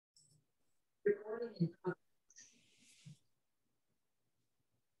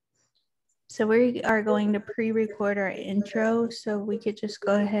So we are going to pre-record our intro, so we could just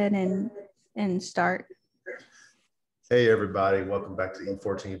go ahead and start. Hey everybody, welcome back to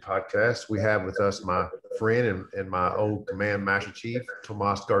E14 Podcast. We have with us my friend and my old Command Master Chief,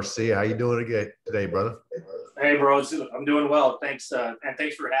 Tomas Garcia. How you doing today, brother? Hey bro, I'm doing well. Thanks, and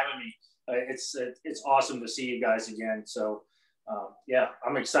thanks for having me. It's awesome to see you guys again. So yeah,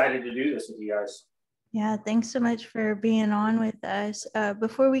 I'm excited to do this with you guys. Yeah, thanks so much for being on with us.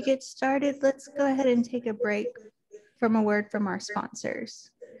 Before we get started, let's go ahead and take a break from a word from our sponsors.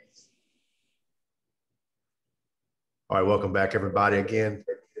 All right, welcome back everybody again.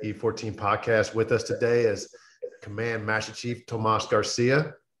 E14 Podcast. With us today is Command Master Chief Tomas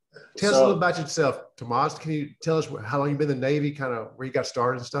Garcia. Tell us a little about yourself, Tomas. Can you tell us how long you've been in the Navy, kind of where you got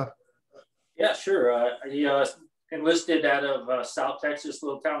started and stuff? Yeah, sure. I enlisted out of South Texas, a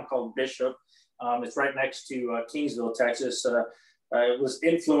little town called Bishop. It's right next to Kingsville, Texas. I was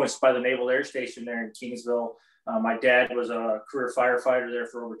influenced by the Naval Air Station there in Kingsville. My dad was a career firefighter there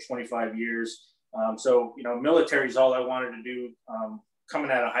for over 25 years. So, you know, military is all I wanted to do coming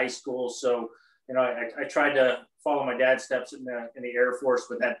out of high school. So, you know, I tried to follow my dad's steps in the Air Force,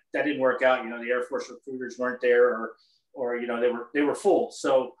 but that didn't work out. You know, the Air Force recruiters weren't there, or you know, they were full.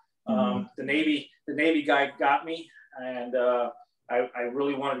 So the Navy guy got me, and I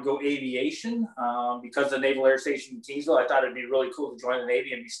really wanted to go aviation because the Naval Air Station in Kingsville. I thought it'd be really cool to join the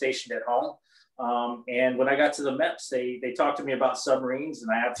Navy and be stationed at home. And when I got to the MEPS, they talked to me about submarines,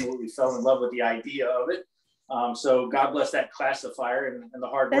 and I absolutely fell in love with the idea of it. So God bless that classifier and the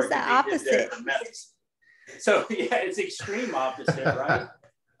hard work that they did there at the MEPS. So yeah, it's extreme opposite, right?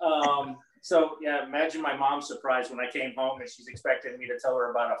 So yeah, imagine my mom's surprise when I came home and she's expecting me to tell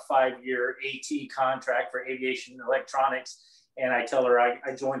her about a 5-year AT contract for aviation electronics. And I tell her I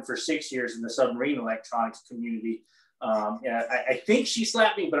joined for 6 years in the submarine electronics community. Yeah, I think she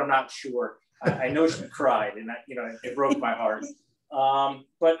slapped me, but I'm not sure. I know she cried, and it broke my heart.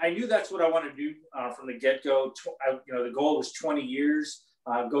 But I knew that's what I wanted to do from the get-go. The goal was 20 years,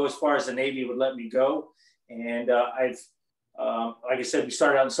 go as far as the Navy would let me go. And like I said, we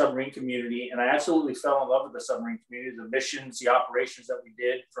started out in the submarine community, and I absolutely fell in love with the submarine community, the missions, the operations that we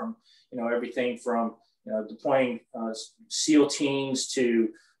did, from everything from deploying SEAL teams to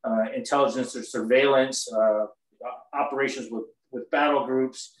intelligence or surveillance, operations with battle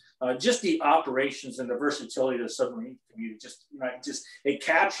groups, just the operations and the versatility of the submarine community. It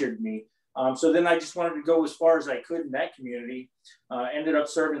captured me. So then I just wanted to go as far as I could in that community. Ended up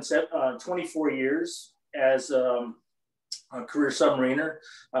serving 24 years as a career submariner.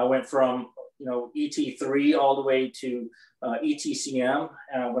 I went from ET3 all the way to ETCM.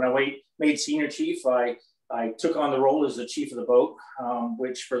 When I made senior chief, I took on the role as the chief of the boat,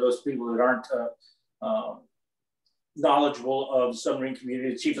 which for those people that aren't knowledgeable of the submarine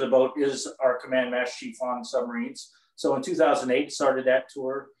community, the chief of the boat is our command master chief on submarines. So in 2008, started that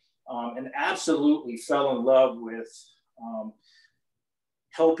tour and absolutely fell in love with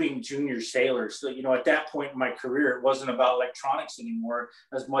helping junior sailors. So, at that point in my career, it wasn't about electronics anymore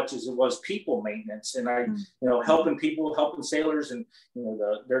as much as it was people maintenance. And helping people, helping sailors, and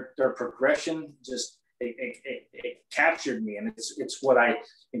their progression just it captured me, and it's what I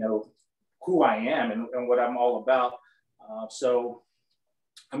who I am and what I'm all about. So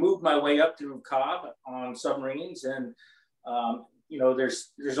I moved my way up through Cobb on submarines, and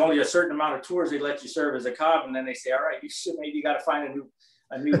there's only a certain amount of tours they let you serve as a Cobb, and then they say, all right, you got to find a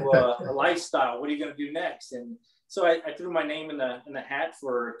new lifestyle. What are you going to do next? And so I threw my name in the hat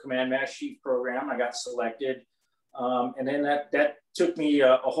for Command Master Chief program. I got selected, and then that took me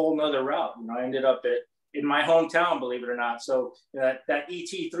a whole nother route. I ended up in my hometown, believe it or not. So that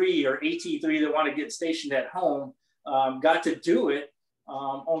ET3 or AT3 that want to get stationed at home got to do it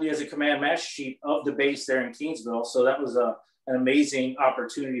only as a command master chief of the base there in Kingsville. So that was an amazing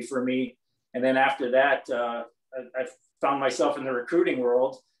opportunity for me. And then after that, I found myself in the recruiting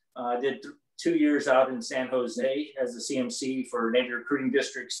world. I did 2 years out in San Jose as the CMC for Navy Recruiting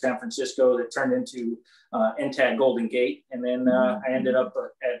District, San Francisco, that turned into NTAG Golden Gate. And then I ended up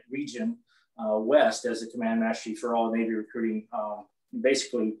at Region West as a command master chief for all Navy recruiting,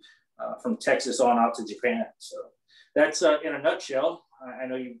 basically from Texas on out to Japan. So that's in a nutshell. I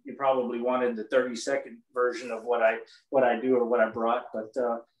know you probably wanted the 30-second version of what I do or what I brought, but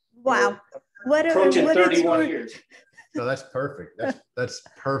wow, approaching 31 years. No, that's perfect. That's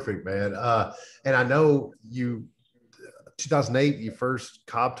perfect, man. And I know 2008, your first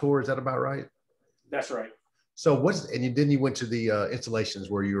Cobb tour, is that about right? That's right. So then you went to the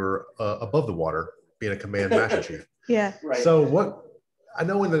installations where you were above the water, being a command master chief. Yeah. Right. So I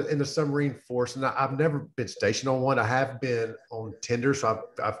know in the submarine force, and I've never been stationed on one. I have been on tender, so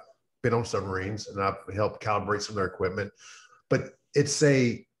I've been on submarines, and I've helped calibrate some of their equipment. But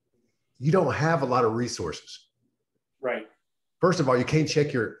you don't have a lot of resources. Right. First of all, you can't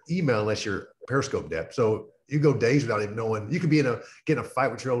check your email unless you're Periscope depth. So you go days without even knowing. You could be getting a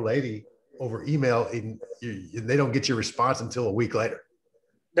fight with your old lady over email, and they don't get your response until a week later.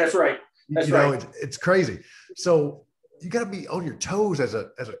 That's right. That's right. It's crazy. So you got to be on your toes as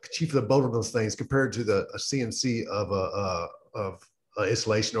a chief of the boat on those things compared to a CMC of a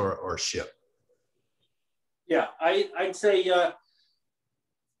installation or a ship. Yeah, I'd say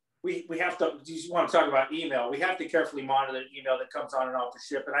we have to. You want to talk about email? We have to carefully monitor the email that comes on and off the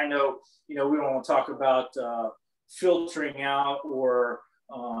ship. And I know, we don't want to talk about filtering out or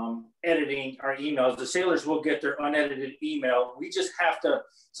editing our emails. The sailors will get their unedited email. We just have to.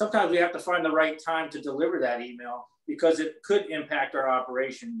 Sometimes we have to find the right time to deliver that email, because it could impact our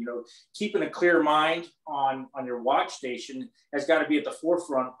operation. Keeping a clear mind on your watch station has got to be at the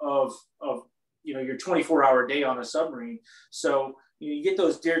forefront of your 24-hour day on a submarine. So you get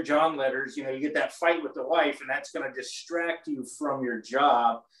those Dear John letters, you get that fight with the wife, and that's going to distract you from your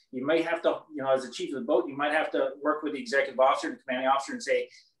job. You may have to, as the chief of the boat, you might have to work with the executive officer and commanding officer and say,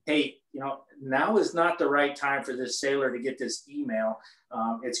 hey, now is not the right time for this sailor to get this email.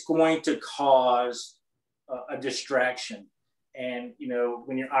 It's going to cause a distraction. And,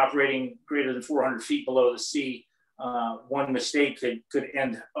 when you're operating greater than 400 feet below the sea, one mistake could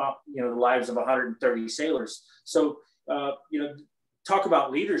end up, the lives of 130 sailors. So, talk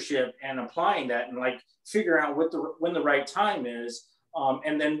about leadership and applying that, and figure out when the right time is,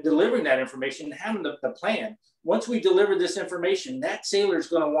 and then delivering that information and having the plan. Once we deliver this information, that sailor is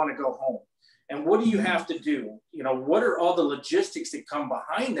going to want to go home. And what do you have to do? What are all the logistics that come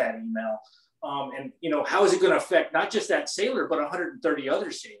behind that email? And how is it going to affect not just that sailor, but 130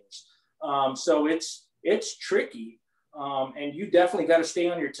 other sailors? So it's tricky, and you definitely got to stay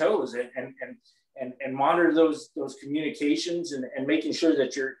on your toes and monitor those communications and making sure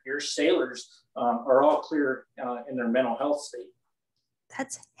that your sailors are all clear in their mental health state.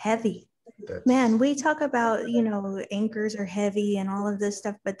 That's heavy. Man, we talk about, anchors are heavy and all of this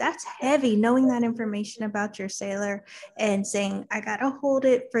stuff, but that's heavy, knowing that information about your sailor and saying, I got to hold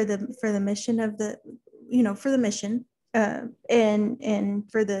it for the mission of for the mission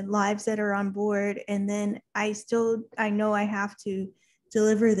and for the lives that are on board. And then I know I have to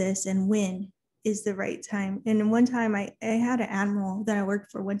deliver this, and when is the right time. And one time I had an admiral that I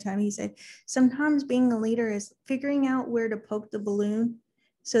worked for one time. He said, sometimes being a leader is figuring out where to poke the balloon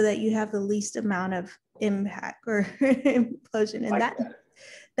so that you have the least amount of impact or implosion. And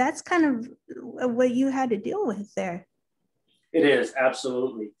that's kind of what you had to deal with there. It is,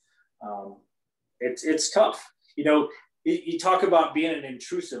 absolutely. It's tough. You talk about being an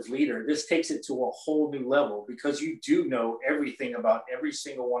intrusive leader. This takes it to a whole new level, because you do know everything about every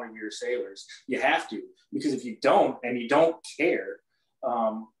single one of your sailors. You have to, because if you don't, and you don't care,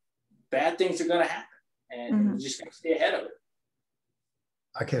 bad things are going to happen, and you just got to stay ahead of it.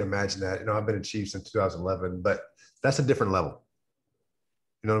 I can't imagine that. I've been a chief since 2011, but that's a different level.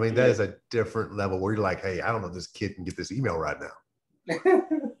 You know what I mean? Yeah. That is a different level where you're like, hey, I don't know if this kid can get this email right now.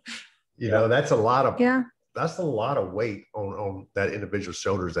 That's a lot of weight on that individual's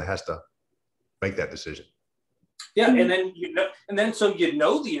shoulders that has to make that decision. Yeah. And then, so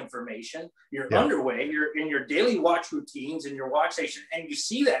the information, you're underway, you're in your daily watch routines and your watch station, and you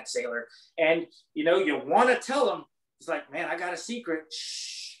see that sailor, and, you want to tell them, it's like, man, I got a secret.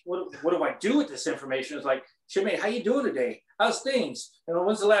 Shh. What do I do with this information? It's like, shipmate, how you doing today? How's things?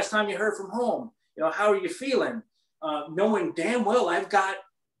 When's the last time you heard from home? How are you feeling? Knowing damn well I've got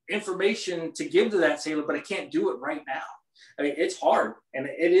information to give to that sailor, but I can't do it right now. I mean, it's hard, and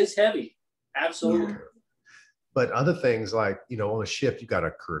it is heavy. Absolutely. Yeah. But other things like, on a ship, you got a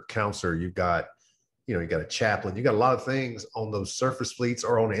career counselor, you got a chaplain, you got a lot of things on those surface fleets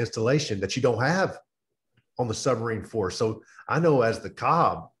or on an installation that you don't have on the submarine force. So I know as the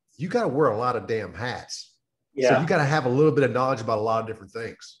COB, you got to wear a lot of damn hats. Yeah. So you got to have a little bit of knowledge about a lot of different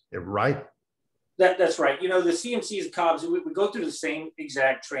things, right? That's right. The CMCs, COBs, we go through the same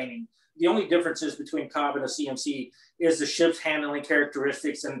exact training. The only differences between COB and a CMC is the ship's handling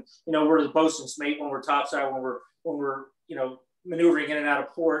characteristics. And, we're the bosun's mate when we're topside, when we're maneuvering in and out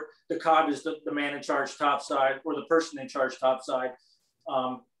of port. The COB is the man in charge topside, or the person in charge topside.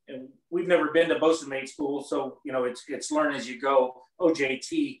 And we've never been to bosun mate school, so it's learn as you go,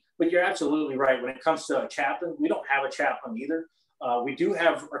 OJT. But you're absolutely right. When it comes to a chaplain, we don't have a chaplain either. We do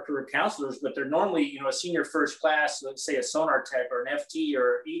have our career counselors, but they're normally a senior first class, let's say a sonar tech or an FT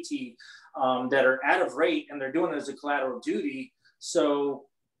or ET, that are out of rate, and they're doing it as a collateral duty. So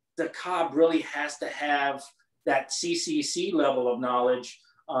the Cobb really has to have that CCC level of knowledge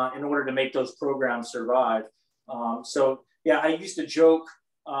in order to make those programs survive. So yeah, I used to joke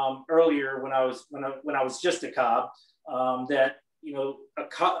earlier when I was just a Cobb that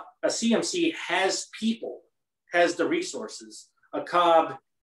a CMC has people, has the resources. A Cobb,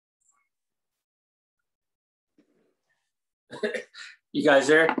 you guys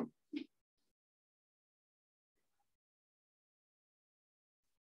there?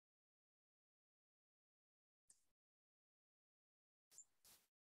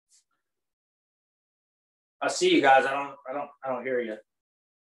 I see you guys. I don't hear you.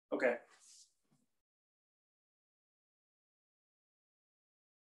 Okay.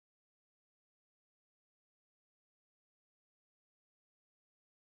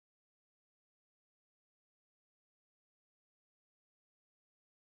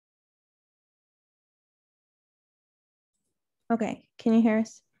 Okay. Can you hear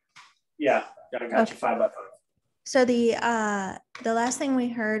us? Yeah, I got you 5 by 5. So the last thing we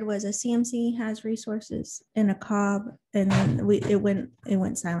heard was a CMC has resources in a Cobb, and then it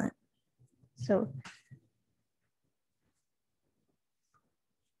went silent. So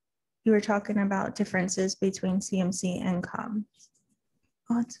you were talking about differences between CMC and Cobb.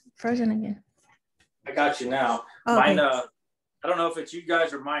 Oh, it's frozen again. I got you now. Oh, okay. Mine, I don't know if it's you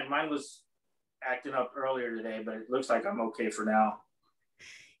guys or mine. Mine was acting up earlier today, but it looks like I'm okay for now.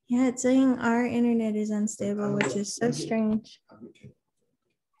 Yeah, it's saying our internet is unstable, which is so strange.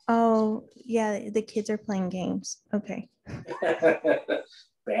 Oh, yeah, the kids are playing games. Okay.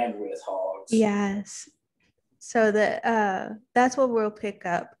 Bandwidth hogs. Yes. So that's what we'll pick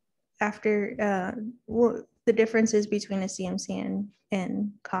up after the differences between a CMC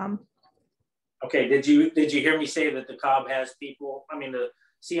and Cobb. Okay. Did you hear me say that the Cobb has people? I mean, the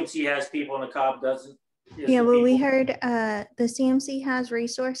CMC has people and the Cobb doesn't? Yeah, well, we heard the CMC has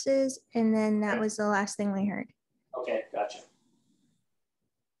resources, and then that was the last thing we heard. Okay, gotcha.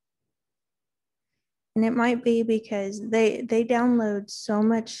 And it might be because they download so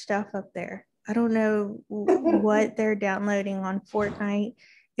much stuff up there. I don't know what they're downloading on Fortnite.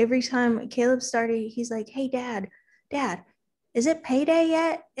 Every time Caleb started, he's like, "Hey, Dad, is it payday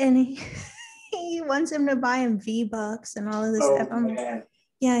yet?" And he wants him to buy him V-Bucks and all of this stuff. Man.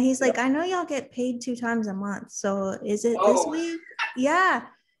 Yeah, he's like, I know y'all get paid 2 times a month. So is it this week? Yeah.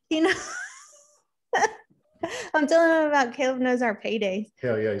 I'm telling him about Caleb knows our paydays.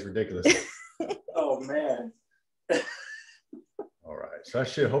 Hell yeah, he's ridiculous. Oh, man. All right. So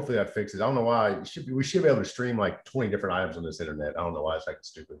hopefully that fixes. I don't know why. We should be able to stream like 20 different items on this internet. I don't know why it's like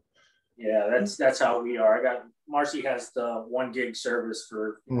stupid. Yeah, that's how we are. Marcy has the 1 gig service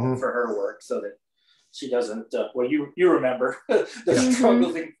for her work, so that she doesn't. Well, you remember the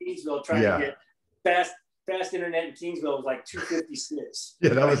struggles in Kingsville trying to get fast internet in Kingsville was like 256. Yeah,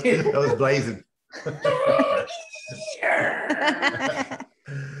 that was blazing.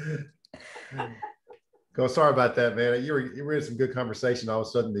 Go. Sorry about that, man. You were in some good conversation. All of a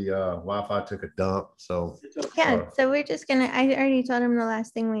sudden, the Wi-Fi took a dump. So yeah. So we're just gonna. I already told him the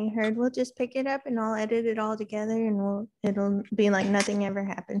last thing we heard. We'll just pick it up and I'll edit it all together, and it'll be like nothing ever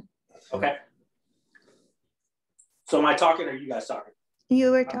happened. Okay. So am I talking or are you guys talking?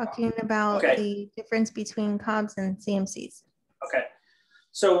 You were talking about the difference between Cobbs and CMCs. Okay.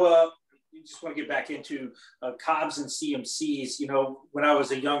 So you just want to get back into Cobbs and CMCs. When I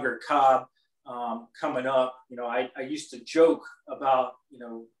was a younger Cobb coming up, I used to joke about,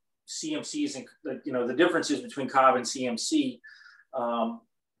 CMCs and, the differences between Cobb and CMC.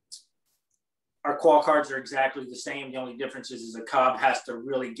 Our qual cards are exactly the same. The only difference is a Cobb has to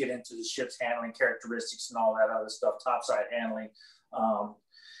really get into the ship's handling characteristics and all that other stuff, topside handling.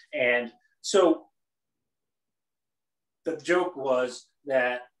 And so the joke was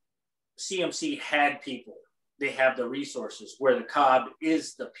that CMC had people. They have the resources, where the Cobb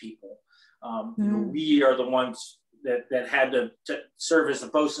is the people. We are the ones that had to serve as the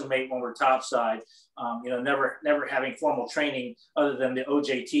bosun mate when we're topside. Never having formal training other than the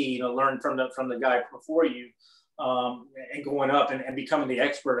OJT. Learn from the guy before you, and going up and becoming the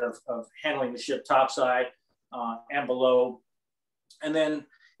expert of handling the ship topside and below. And then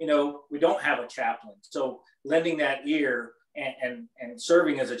we don't have a chaplain, so lending that ear and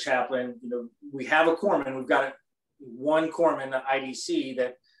serving as a chaplain. We have a corpsman. We've got one corpsman, the IDC,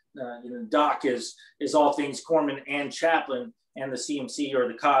 that Doc is all things corpsman and chaplain, and the CMC or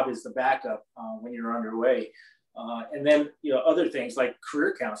the Cobb is the backup when you're underway. And then other things like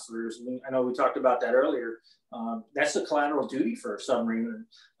career counselors. I know we talked about that earlier. That's the collateral duty for a submarine.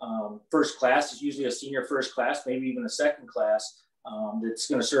 First class is usually a senior first class, maybe even a second class. that's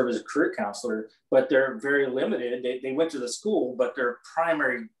going to serve as a career counselor, but they're very limited. They went to the school, but their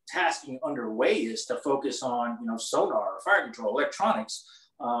primary tasking underway is to focus on, sonar, fire control, electronics.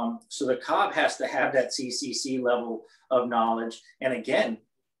 So the COB has to have that CCC level of knowledge. And again,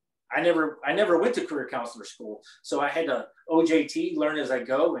 I never went to career counselor school. So I had to OJT, learn as I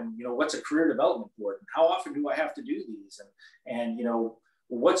go, and, what's a career development board? And how often do I have to do these? And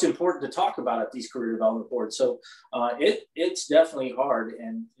what's important to talk about at these career development boards? So it's definitely hard.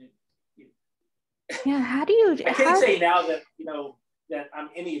 And yeah, how do you? I can't say now that that I'm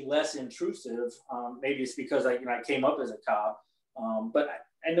any less intrusive. Maybe it's because I came up as a COB, but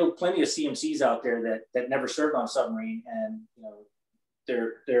I know plenty of CMCs out there that never served on a submarine, and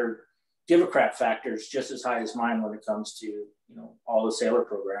their give a crap factor is just as high as mine when it comes to all the sailor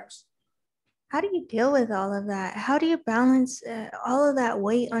programs. How do you deal with all of that? How do you balance all of that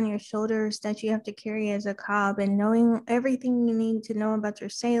weight on your shoulders that you have to carry as a COB, and knowing everything you need to know about your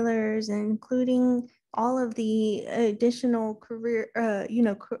sailors, and including all of the additional career,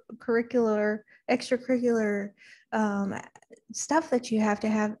 curricular, extracurricular stuff that you have to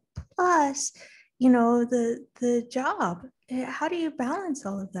have, plus, the job? How do you balance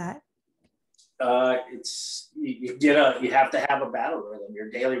all of that? You have to have a battle rhythm, your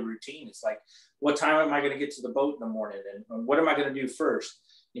daily routine. It's like, what time am I going to get to the boat in the morning, and what am I going to do first?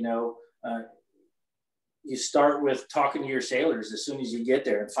 You start with talking to your sailors as soon as you get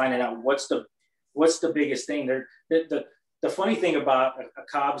there and finding out what's the biggest thing. The funny thing about a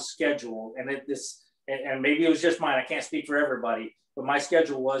COB schedule, and maybe it was just mine, I can't speak for everybody, but my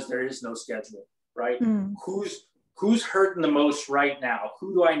schedule was, there is no schedule, right? Who's hurting the most right now?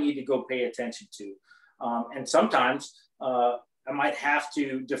 Who do I need to go pay attention to? And sometimes I might have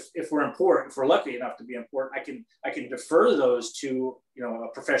to, if we're lucky enough to be in port, I can defer those to a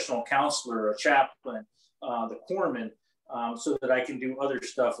professional counselor, a chaplain, the corpsman, so that I can do other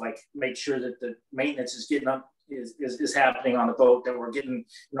stuff, like make sure that the maintenance is happening on the boat, that we're getting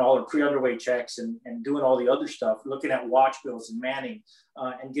all the pre-underway checks and doing all the other stuff, looking at watch bills and manning,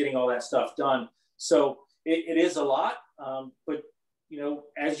 and getting all that stuff done. So it is a lot, but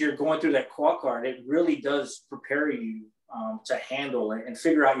as you're going through that quad card, it really does prepare you to handle and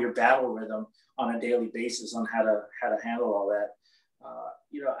figure out your battle rhythm on a daily basis on how to handle all that.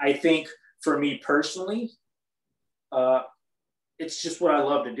 I think for me personally, it's just what I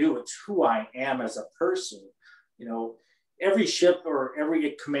love to do. It's who I am as a person. Every ship or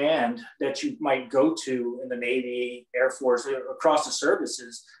every command that you might go to in the Navy, Air Force, across the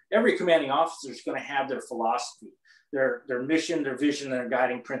services, every commanding officer is going to have their philosophy, their mission, their vision, their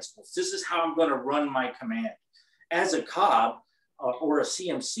guiding principles. This is how I'm going to run my command. As a COB or a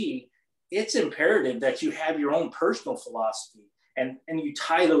CMC, it's imperative that you have your own personal philosophy, and you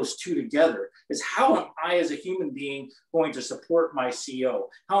tie those two together. Is how am I as a human being going to support my CO?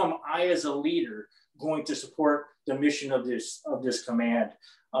 How am I as a leader going to support the mission of this command?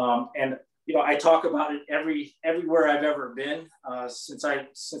 And I talk about it everywhere I've ever been since I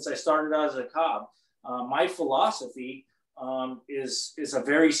started out as a COB. My philosophy is a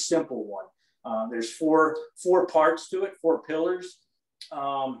very simple one. There's four parts to it, 4 pillars.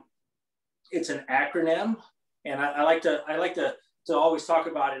 It's an acronym, and I like to always talk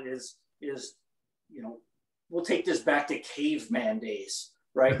about it is we'll take this back to caveman days,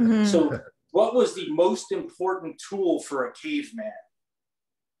 right? Mm-hmm. So what was the most important tool for a caveman?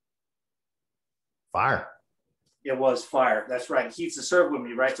 Fire. It was fire. That's right. Heath served with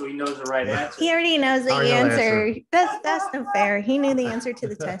me, right? So he knows the right answer. He already knows the answer. That's no fair. He knew the answer to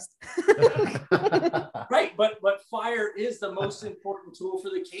the test. Right, but fire is the most important tool for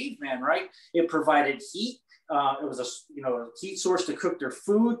the caveman, right? It provided heat. It was a heat source to cook their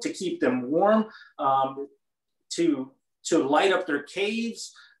food, to keep them warm, to light up their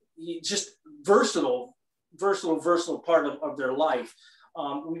caves. Just versatile part of their life.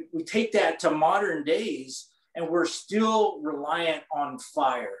 We take that to modern days, and we're still reliant on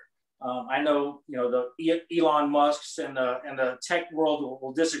fire. I know, the Elon Musks and the tech world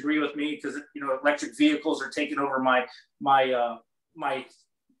will disagree with me, because electric vehicles are taking over my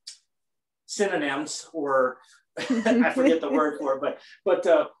synonyms, or I forget the word for it, but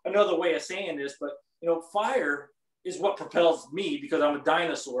another way of saying this. But fire is what propels me, because I'm a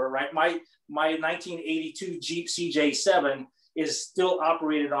dinosaur, right? My 1982 Jeep CJ7 is still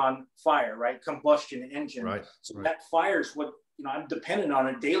operated on fire, right? Combustion engine. Right. So that fire is what I'm dependent on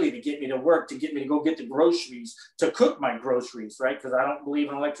it daily to get me to work, to get me to go get the groceries, to cook my groceries, right? Because I don't believe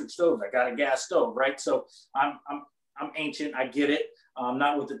in electric stoves. I got a gas stove, right? So I'm ancient. I get it.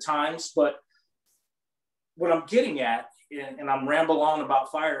 Not with the times, but what I'm getting at, and I'm rambling on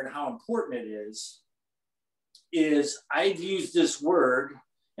about fire and how important it is is I've used this word,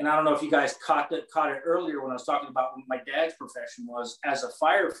 and I don't know if you guys caught it earlier when I was talking about what my dad's profession was as a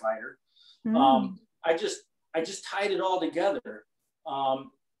firefighter. I just tied it all together.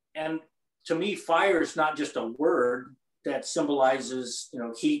 And to me, fire is not just a word that symbolizes,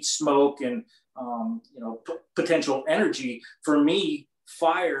 heat, smoke, and, potential energy. For me,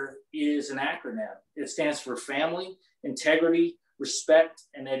 fire is an acronym. It stands for family, integrity, respect,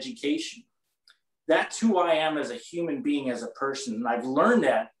 and education. That's who I am as a human being, as a person. And I've learned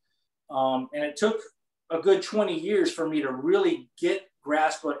that. And it took a good 20 years for me to really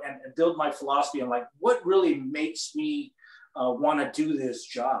grasp it and build my philosophy on like what really makes me want to do this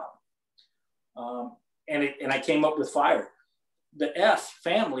job. And I came up with fire. The F,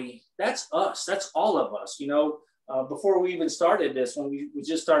 family, that's us. That's all of us. Before we even started this, when we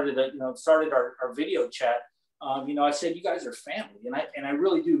just started our video chat, I said, you guys are family. And I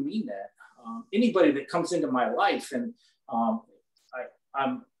really do mean that. Anybody that comes into my life and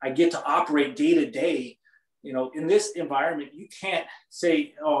I get to operate day to day, in this environment, you can't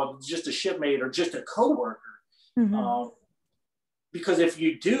say, oh, just a shipmate or just a coworker. Because if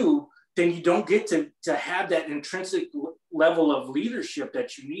you do, then you don't get to have that intrinsic level of leadership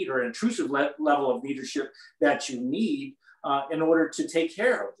that you need, or intrusive level of leadership that you need in order to take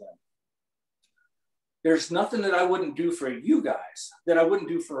care of them. There's nothing that I wouldn't do for you guys, that I wouldn't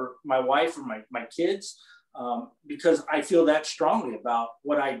do for my wife or my kids, because I feel that strongly about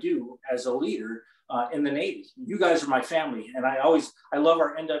what I do as a leader in the Navy. You guys are my family. And I love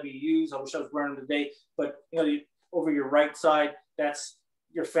our NWUs. I wish I was wearing them today, but over your right side, that's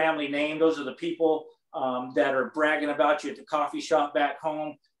your family name. Those are the people that are bragging about you at the coffee shop back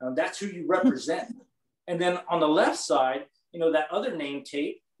home. That's who you represent. And then on the left side, that other name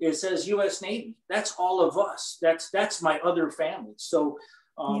tape, it says U.S. Navy. That's all of us. That's my other family. So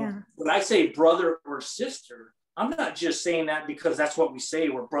when I say brother or sister, I'm not just saying that because that's what we say.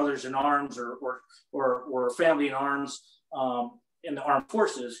 We're brothers in arms or family in arms in the armed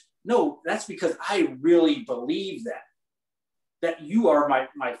forces. No, that's because I really believe that you are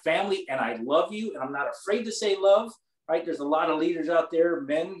my family and I love you. And I'm not afraid to say love, right? There's a lot of leaders out there,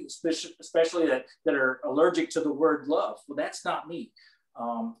 men especially that are allergic to the word love. Well, that's not me.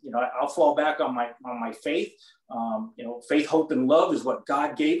 I'll fall back on my faith. Faith, hope, and love is what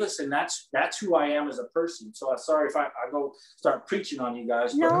God gave us, and that's who I am as a person. So I'm sorry if I go start preaching on you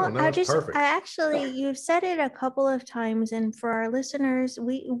guys. No, you've said it a couple of times, and for our listeners,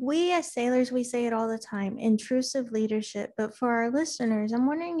 we as sailors, we say it all the time, intrusive leadership. But for our listeners, I'm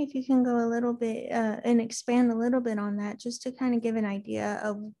wondering if you can go a little bit and expand a little bit on that, just to kind of give an idea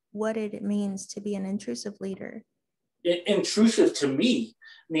of what it means to be an intrusive leader. Intrusive to me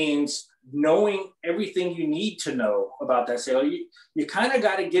means knowing everything you need to know about that sailor. You kind of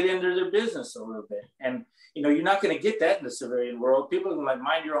got to get into their business a little bit. And, you're not going to get that in the civilian world. People are going to like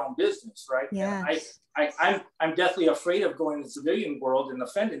mind your own business, right? Yeah. I'm deathly afraid of going to the civilian world and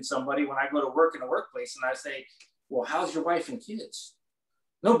offending somebody when I go to work in a workplace and I say, well, how's your wife and kids?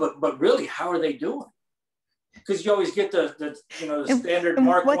 No, but really, how are they doing? Because you always get the standard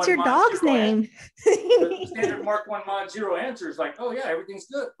Mark 1 what's your dog's name? The standard Mark 1 mod 0 answer is like, oh yeah, everything's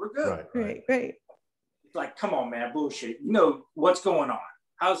good. We're good. Right. It's like, come on, man, bullshit. What's going on?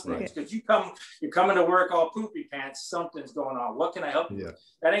 How's things? Because you're coming to work all poopy pants. Something's going on. What can I help you with?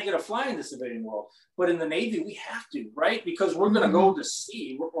 That ain't gonna fly in the civilian world. But in the Navy, we have to, right? Because we're gonna go to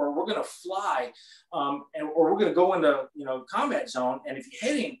sea, or we're gonna fly, or we're gonna go into combat zone. And if your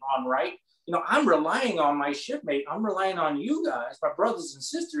head ain't on right, I'm relying on my shipmate. I'm relying on you guys, my brothers and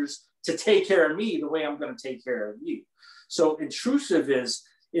sisters, to take care of me the way I'm going to take care of you. So intrusive is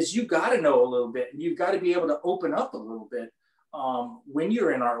you got to know a little bit, and you've got to be able to open up a little bit when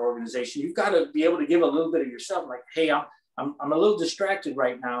you're in our organization. You've got to be able to give a little bit of yourself, like, hey, I'm a little distracted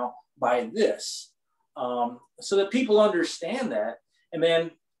right now by this, so that people understand that. And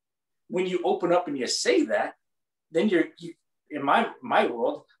then when you open up and you say that, then you in my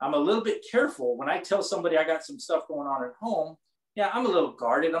world, I'm a little bit careful when I tell somebody I got some stuff going on at home. Yeah, I'm a little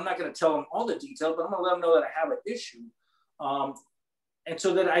guarded. I'm not going to tell them all the details, but I'm going to let them know that I have an issue, and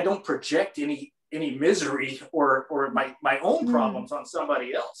so that I don't project any misery or my own problems on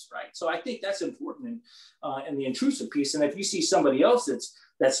somebody else, right? So I think that's important in the intrusive piece. And if you see somebody else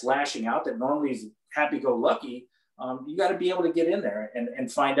that's lashing out, that normally is happy-go-lucky, you got to be able to get in there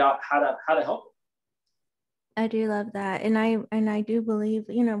and find out how to help them. I do love that. And I do believe,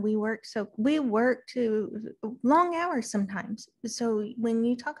 we work to long hours sometimes. So when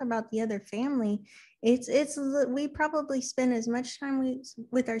you talk about the other family, it's we probably spend as much time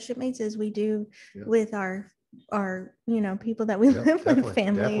with our shipmates as we do with our people that we live with,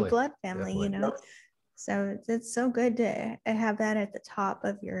 family, blood family, So it's so good to have that at the top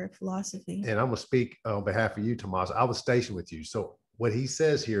of your philosophy. And I'm going to speak on behalf of you, Tomas. I was stationed with you. So what he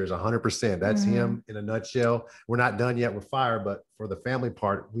says here is 100%. That's him in a nutshell. We're not done yet with fire, but for the family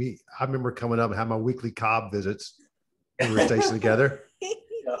part, I remember coming up and had my weekly Cobb visits. We were stationed together.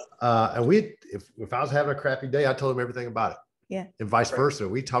 And if I was having a crappy day, I told him everything about it. Yeah. And vice versa.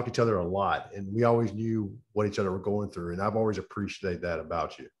 We talked to each other a lot, and we always knew what each other were going through. And I've always appreciated that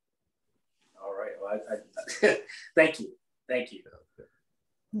about you. All right. Well, thank you. Thank you.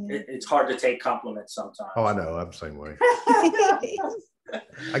 Yeah. It's hard to take compliments sometimes. Oh, I know. I'm the same way.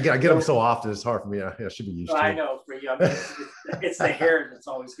 I get them so often. It's hard for me. I should be used to it. I know. For you, I mean, it's the hair that's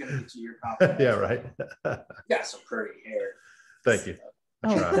always going to get you your compliments. Yeah, right. You got some pretty hair. Thank you.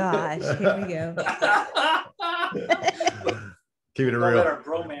 Oh gosh, here we go. Keeping it Don't real. let our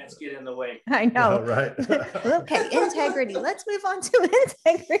bromance get in the way. I know. Oh, right. Okay, integrity. Let's move on to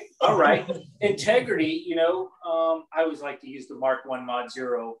integrity. All right, integrity. I always like to use the Mark 1 Mod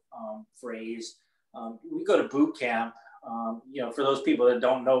 0 phrase. We go to boot camp. For those people that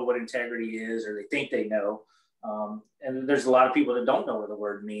don't know what integrity is, or they think they know, and there's a lot of people that don't know what the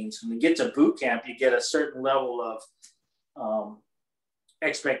word means. When you get to boot camp, you get a certain level of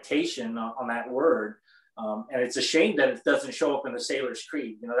expectation on that word. And it's a shame that it doesn't show up in the Sailor's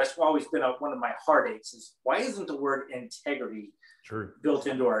Creed. That's always been one of my heartaches is why isn't the word integrity built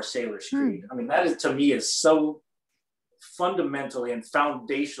into our Sailor's Creed? I mean, that is, to me, is so fundamentally and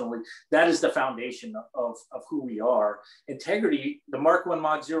foundationally, that is the foundation of who we are. Integrity, the Mark 1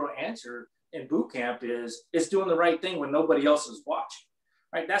 Mod 0 answer in boot camp is doing the right thing when nobody else is watching,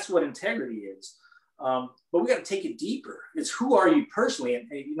 right? That's what integrity is. But we got to take it deeper. It's who are you personally, and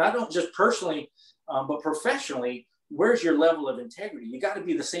not just personally, but professionally. Where's your level of integrity? You got to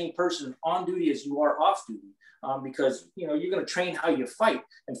be the same person on duty as you are off duty, because you're going to train how you fight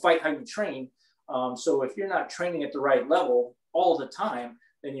and fight how you train. So if you're not training at the right level all the time,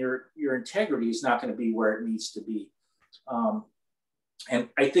 then your integrity is not going to be where it needs to be. And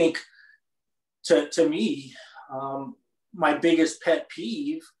I think to me, my biggest pet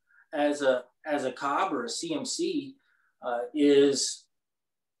peeve as a Cobb or a CMC is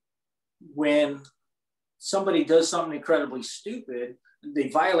when somebody does something incredibly stupid, they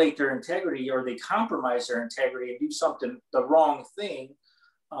violate their integrity or they compromise their integrity and do something, the wrong thing.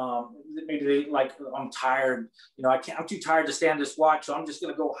 Maybe they I'm tired, I'm too tired to stand this watch, so I'm just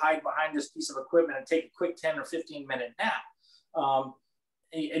going to go hide behind this piece of equipment and take a quick 10 or 15 minute nap.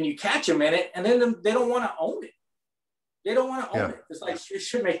 And you catch them in it, and then they don't want to own it. They don't want to own it. It's like,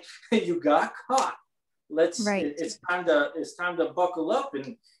 you got caught. It's time to buckle up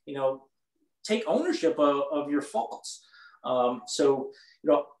and, take ownership of your faults. I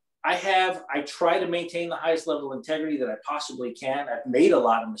try to maintain the highest level of integrity that I possibly can. I've made a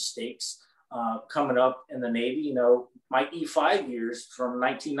lot of mistakes coming up in the Navy. My E5 years from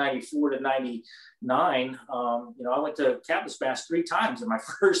 1994 to 99, I went to Captain's Pass 3 times in my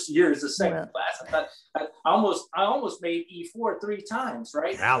first year as a second class. I almost made E4 3 times,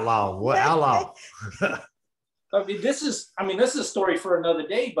 right? Outlaw. What outlaw? I mean, this is a story for another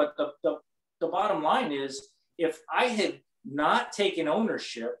day, but the bottom line is, if I had not taken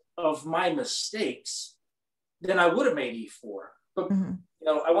ownership of my mistakes, then I would have made E4. But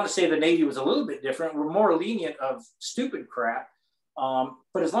I want to say the Navy was a little bit different. We're more lenient of stupid crap.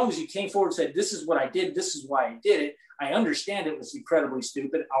 But as long as you came forward and said, this is what I did, this is why I did it, I understand it was incredibly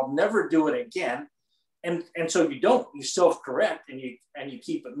stupid, I'll never do it again. And so you self-correct and you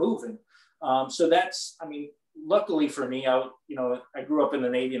keep it moving. So that's, luckily for me, I grew up in the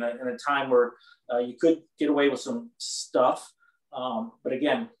Navy in a time where you could get away with some stuff. But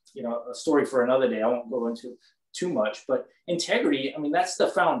again, a story for another day. I won't go into too much, but integrity, that's the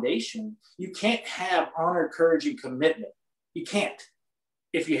foundation. You can't have honor, courage, and commitment. You can't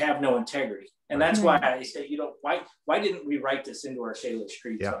if you have no integrity. And that's why I say, why didn't we write this into our Sailor's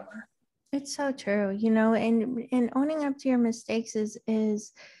Creed somewhere? It's so true, and owning up to your mistakes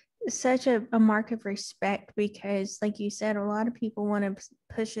is such a mark of respect, because like you said, a lot of people want to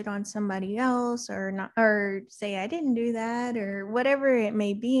push it on somebody else or not, or say I didn't do that or whatever it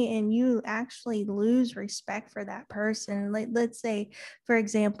may be, and you actually lose respect for that person. Let's say, for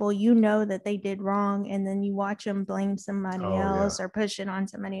example, that they did wrong, and then you watch them blame somebody else or push it on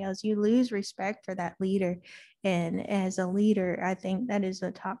somebody else. You lose respect for that leader. And as a leader, I think that is a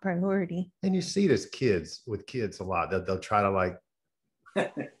top priority. And you see this with kids a lot. They'll try to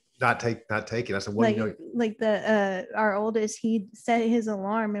not take it. I said, our oldest, he set his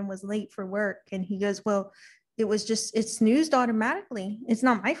alarm and was late for work, and he goes, well, it snoozed automatically. It's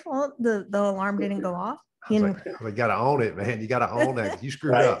not my fault. The alarm didn't go off. We got to own it, man. You got to own that. You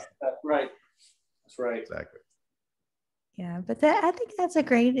screwed up. That's right. right. Exactly. Yeah, but I think that's a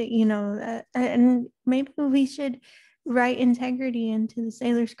great, and maybe we should write integrity into the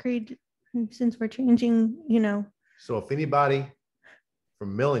Sailor's Creed since we're changing, So if anybody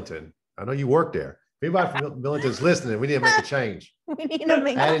from Millington, I know you work there. If anybody from Millington's listening, we need to make a change. We need to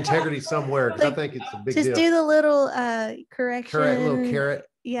make add integrity somewhere because like, I think it's a big just deal. do the little correction, little carrot.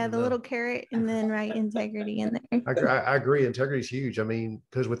 Yeah, the little carrot, and then write integrity in there. I agree. Integrity is huge. I mean,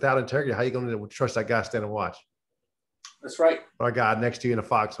 because without integrity, how are you going to trust that guy stand and watch? That's right. Or a guy next to you in a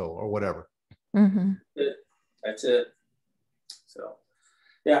foxhole or whatever. Mm-hmm. That's it. So,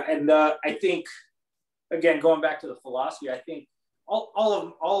 yeah, and I think, again, going back to the philosophy, I think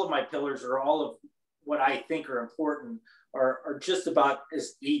all of my pillars, or all of what I think are important, are just about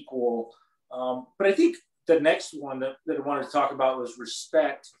as equal. But I think the next one that I wanted to talk about was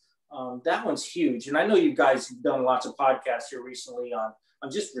respect. That one's huge, and I know you guys have done lots of podcasts here recently on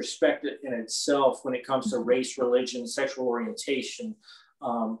just respect in itself when it comes to race, religion, sexual orientation,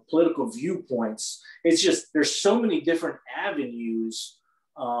 political viewpoints. It's just, there's so many different avenues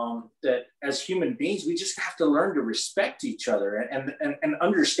that as human beings, we just have to learn to respect each other and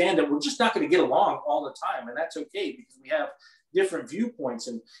understand that we're just not going to get along all the time. And that's okay, because we have different viewpoints,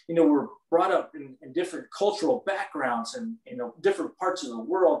 and, we're brought up in different cultural backgrounds and, different parts of the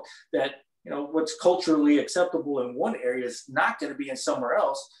world that, what's culturally acceptable in one area is not going to be in somewhere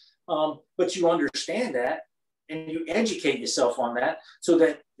else. But you understand that, and you educate yourself on that so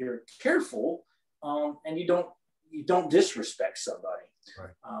that you're careful, and you don't disrespect somebody.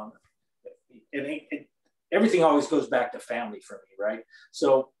 Right. Everything always goes back to family for me, right?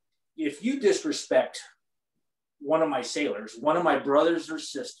 So if you disrespect one of my sailors, one of my brothers or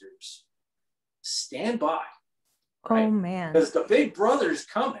sisters, stand by. Right? Oh man, because the big brother's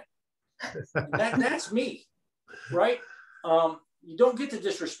coming. That's me, right? You don't get to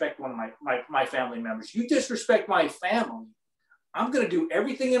disrespect one of my family members. You disrespect my family, I'm going to do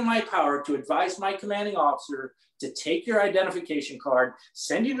everything in my power to advise my commanding officer to take your identification card,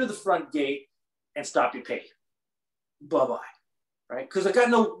 send you to the front gate, and stop your pay. Bye-bye, right? Because I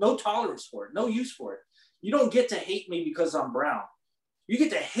got no tolerance for it, no use for it. You don't get to hate me because I'm brown. You get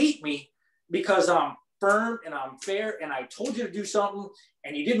to hate me because I'm firm and I'm fair, and I told you to do something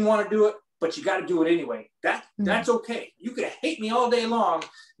and you didn't want to do it, but you got to do it anyway. That's okay. You can hate me all day long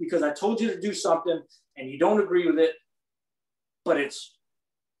because I told you to do something and you don't agree with it, but it's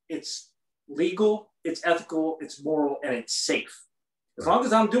legal, it's ethical, it's moral, and it's safe. As long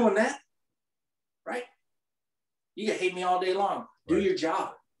as I'm doing that, right? You can hate me all day long. Do your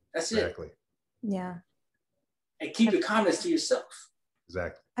job. That's exactly. it. Yeah. And keep your comments to yourself.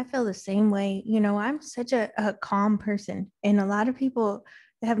 Exactly. I feel the same way. I'm such a calm person, and a lot of people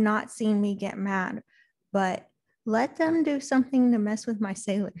have not seen me get mad, but let them do something to mess with my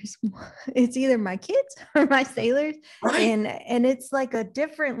sailors. It's either my kids or my sailors. Right. And it's like a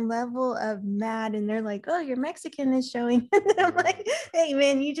different level of mad. And they're like, oh, your Mexican is showing. And I'm like, hey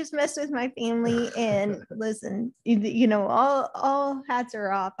man, you just messed with my family. And listen, all hats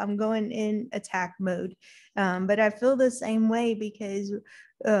are off. I'm going in attack mode. But I feel the same way because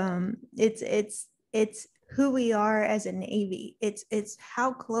it's who we are as a Navy. It's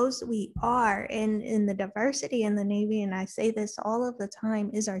how close we are, and in the diversity in the Navy, and I say this all of the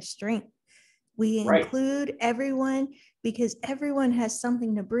time, is our strength. We include everyone because everyone has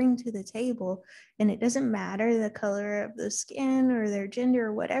something to bring to the table, and it doesn't matter the color of the skin or their gender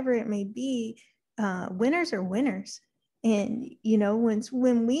or whatever it may be. Winners are winners, and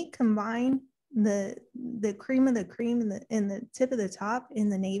when we combine the cream of the cream and the tip of the top in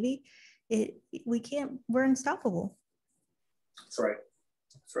the Navy, we're unstoppable. That's right.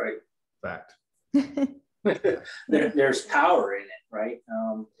 That's right. Fact. There's power in it, right?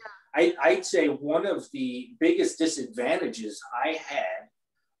 I'd say one of the biggest disadvantages I had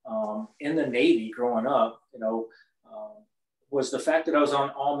in the Navy growing up, was the fact that I was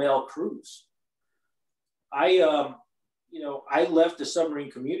on all-male crews. I left the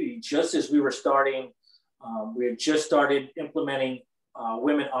submarine community just as we were starting. We had just started implementing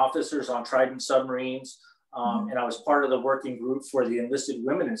women officers on Trident submarines. And I was part of the working group for the enlisted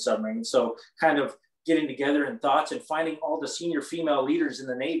women in submarines. So kind of getting together in thoughts and finding all the senior female leaders in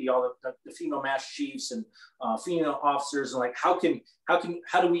the Navy, all the female master chiefs and female officers, and like, how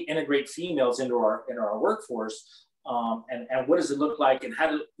do we integrate females into our workforce? And what does it look like? And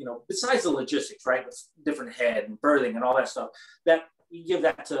how do, besides the logistics, right? With different head and berthing and all that stuff, that you give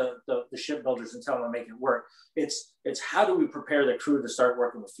that to the shipbuilders and tell them to make it work. It's how do we prepare the crew to start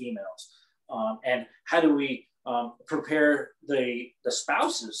working with females? And how do we prepare the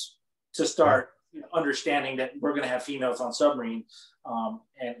spouses to start understanding that we're going to have females on submarine,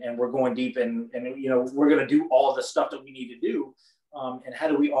 and we're going deep, and we're going to do all the stuff that we need to do, and how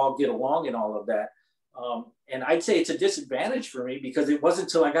do we all get along in all of that? And I'd say it's a disadvantage for me, because it wasn't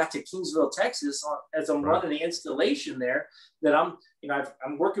until I got to Kingsville, Texas, as I'm running the installation there, that I'm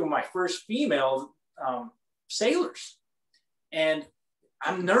working with my first female sailors, and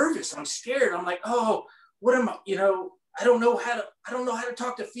I'm nervous, I'm scared. I'm like, oh, what am I? I don't know how to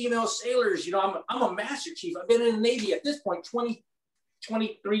talk to female sailors. I'm a master chief. I've been in the Navy at this point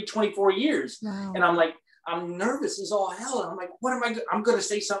 23, 24 years, wow. And I'm like, I'm nervous as all hell. And I'm like, what am I? I'm going to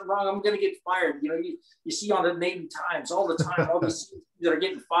say something wrong. I'm going to get fired. You see on the Navy Times all the time, all these that are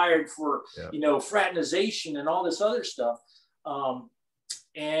getting fired for, fraternization and all this other stuff.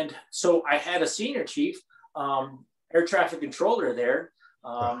 And so I had a senior chief, air traffic controller there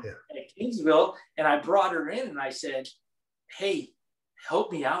at Kingsville. And I brought her in and I said, hey,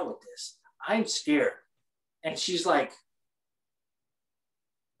 help me out with this. I'm scared. And she's like,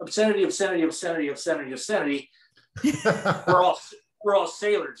 obscenity, obscenity, obscenity, obscenity, obscenity. we're all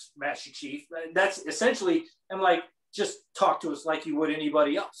sailors, Master Chief. That's essentially, I'm like, just talk to us like you would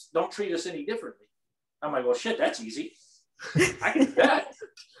anybody else. Don't treat us any differently. I'm like, well, shit, that's easy. I can do that.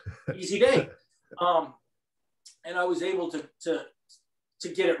 Easy day. And I was able to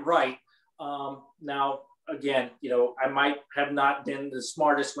get it right. Now, again, I might have not been the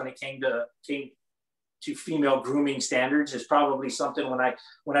smartest when it came to female grooming standards. Is probably something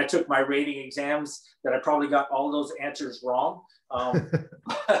when I took my rating exams that I probably got all those answers wrong.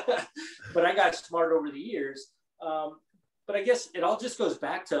 But I got smart over the years. But I guess it all just goes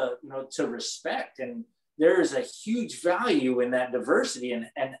back to respect, and there is a huge value in that diversity, and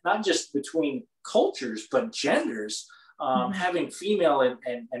not just between cultures but genders. Having female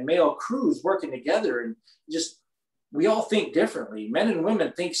and male crews working together, and just we all think differently. Men and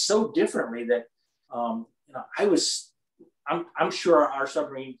women think so differently that. I'm sure our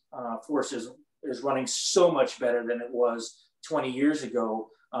submarine force is running so much better than it was 20 years ago.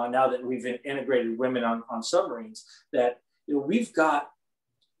 Now that we've integrated women on submarines, that we've got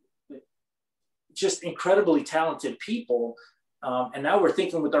just incredibly talented people, and now we're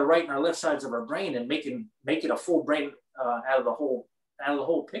thinking with our right and our left sides of our brain and make it a full brain out of the whole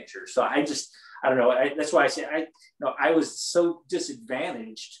picture. So I don't know. That's why I say I was so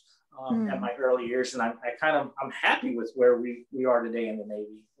disadvantaged. At my early years, and I'm happy with where we are today in the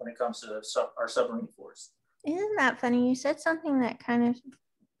Navy when it comes to our submarine force. Isn't that funny? You said something that kind of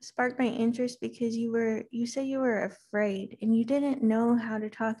sparked my interest, because you said you were afraid and you didn't know how to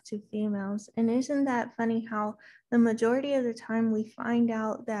talk to females. And isn't that funny how the majority of the time we find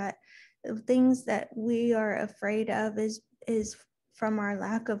out that things that we are afraid of is from our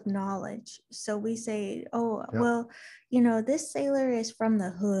lack of knowledge. So we say, well, this sailor is from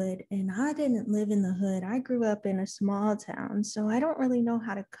the hood, and I didn't live in the hood. I grew up in a small town, so I don't really know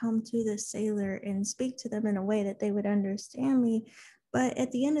how to come to the sailor and speak to them in a way that they would understand me. But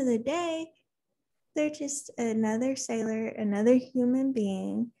at the end of the day, they're just another sailor, another human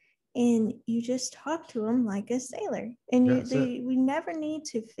being, and you just talk to them like a sailor. And we never need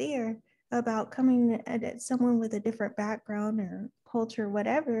to fear about coming at someone with a different background or culture,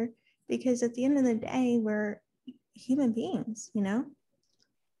 whatever, because at the end of the day, we're human beings,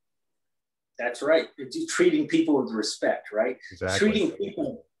 That's right. It's treating people with respect, right? Exactly. Treating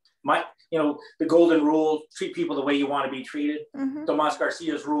people, the golden rule, treat people the way you want to be treated. Mm-hmm. Tomas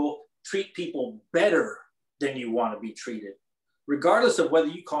Garcia's rule, treat people better than you want to be treated. Regardless of whether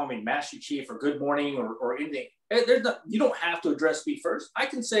you call me Master Chief or good morning or anything, you don't have to address me first. I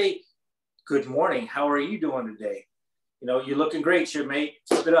can say, good morning, how are you doing today? You're looking great, shipmate.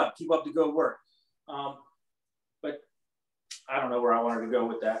 Keep it up. Keep up the good work. But I don't know where I wanted to go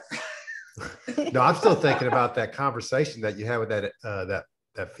with that. No, I'm still thinking about that conversation that you had with that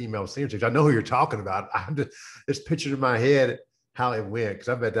female senior chief. I know who you're talking about. I'm just pictured in my head how it went, because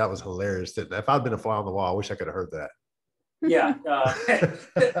I bet that was hilarious. If I'd been a fly on the wall, I wish I could have heard that. Yeah,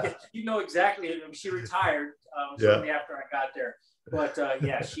 exactly. She retired shortly after I got there. But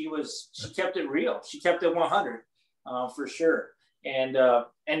she kept it real. She kept it 100 for sure. And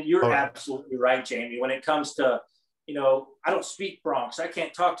you're absolutely right, Jamie. When it comes to, I don't speak Bronx. I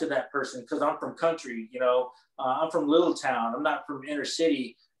can't talk to that person because I'm from country. I'm from little town. I'm not from inner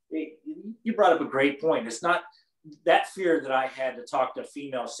city. You brought up a great point. It's not that fear that I had to talk to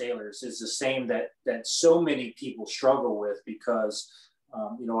female sailors is the same that so many people struggle with, because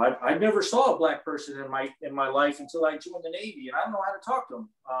I never saw a Black person in my life until I joined the Navy, and I don't know how to talk to them.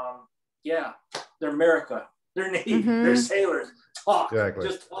 They're America, they're Navy, they're sailors. Talk, exactly.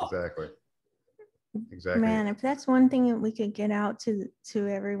 Just talk. Exactly. Exactly. Man, if that's one thing that we could get out to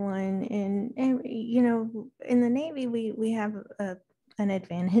everyone, and you know, in the Navy, we have an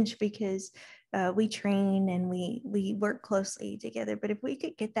advantage because we train and we work closely together. But if we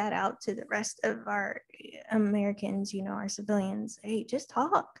could get that out to the rest of our Americans, you know, our civilians, hey, just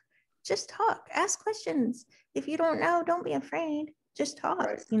talk, ask questions. If you don't know, don't be afraid. Just talk,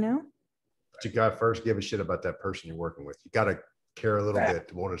 right. You know. But you got to first give a shit about that person you're working with. You got to care a little bit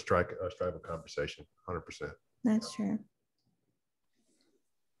to want to strike a conversation. 100%. That's true.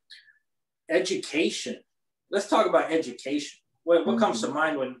 Education. Let's talk about education. What comes to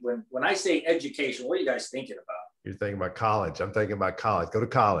mind when I say education? What are you guys thinking about? You're thinking about college. I'm thinking about college. Go to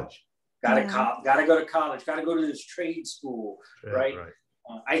college. Gotta go to college. Gotta go to this trade school, right?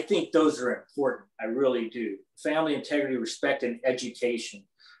 I think those are important. I really do. Family, integrity, respect, and education.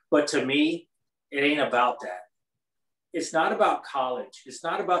 But to me, it ain't about that. It's not about college. It's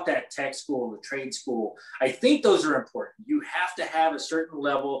not about that tech school, the trade school. I think those are important. You have to have a certain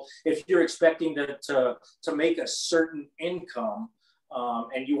level. If you're expecting to make a certain income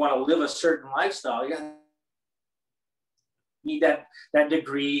and you want to live a certain lifestyle, you need that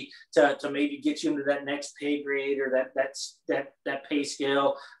degree to maybe get you into that next pay grade or that pay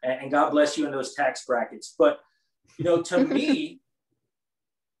scale. And God bless you in those tax brackets. But, you know, to me,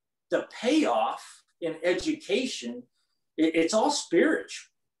 the payoff in education, it's all spiritual.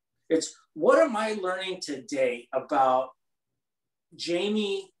 It's what am I learning today about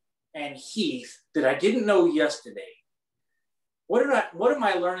Jamie and Heath that I didn't know yesterday? What am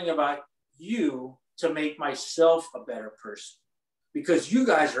I learning about you to make myself a better person? Because you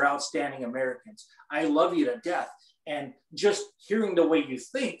guys are outstanding Americans. I love you to death. And just hearing the way you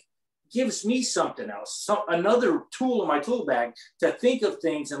think gives me something else, another tool in my tool bag to think of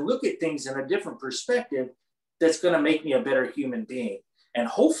things and look at things in a different perspective that's going to make me a better human being. And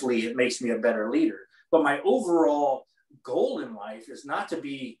hopefully it makes me a better leader. But my overall goal in life is not to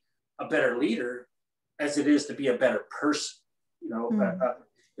be a better leader as it is to be a better person. You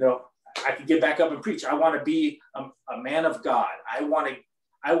know, I could get back up and preach. I want to be a man of God. I want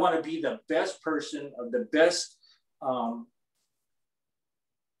to be the best person of the best. I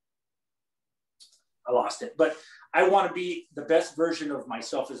lost it, but I want to be the best version of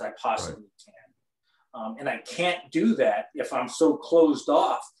myself as I possibly can. And I can't do that if I'm so closed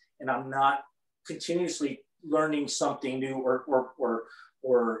off and I'm not continuously learning something new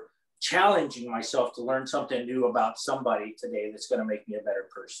or challenging myself to learn something new about somebody today that's going to make me a better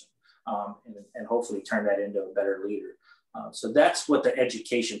person and hopefully turn that into a better leader. So that's what the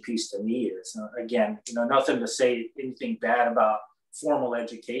education piece to me is. Again, you know, nothing to say anything bad about formal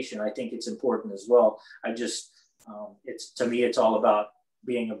education. I think it's important as well. To me, it's all about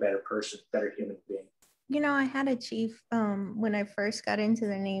being a better person, better human being. You know, I had a chief when I first got into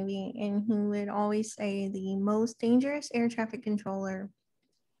the Navy, and he would always say the most dangerous air traffic controller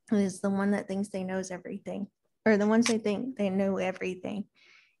is the one that thinks they knows everything, or the ones they think they know everything.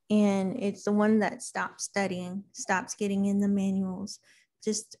 And it's the one that stops studying, stops getting in the manuals,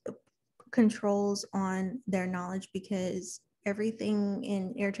 just controls on their knowledge, because everything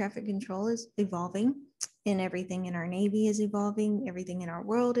in air traffic control is evolving, and everything in our Navy is evolving, everything in our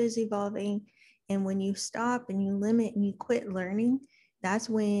world is evolving. And when you stop and you limit and you quit learning, that's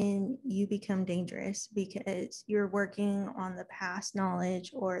when you become dangerous, because you're working on the past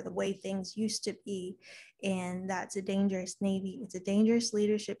knowledge or the way things used to be. And that's a dangerous Navy. It's a dangerous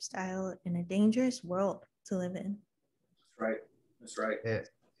leadership style and a dangerous world to live in. That's right.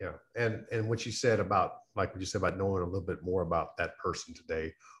 And what you said about, like what you said about knowing a little bit more about that person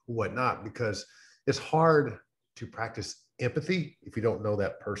today, whatnot, because it's hard to practice empathy if you don't know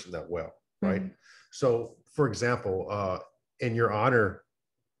that person that well. Right. Mm-hmm. So, for example, in your honor,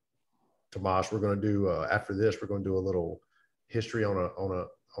 Tomas, we're going to do after this, we're going to do a little history on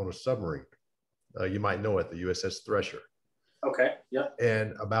a submarine. You might know it, the USS Thresher. Okay. Yeah.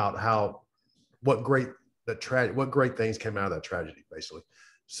 And about what great things came out of that tragedy, basically.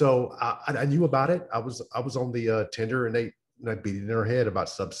 So I knew about it. I was on the tender, and they beat it in her head about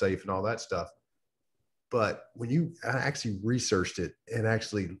subsafe and all that stuff. But when I actually researched it and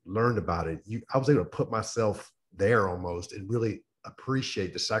actually learned about it, I was able to put myself there almost and really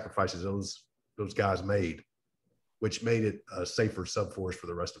appreciate the sacrifices those guys made, which made it a safer subforce for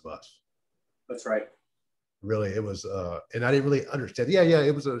the rest of us. That's right. Really, it was, and I didn't really understand. Yeah,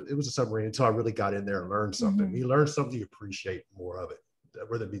 it was a submarine until I really got in there and learned something. Mm-hmm. You learn something, you appreciate more of it,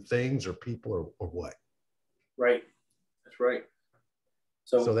 whether it be things or people or what. Right. That's right.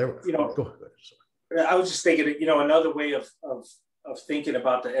 So there, you know, go ahead. I was just thinking, you know, another way of thinking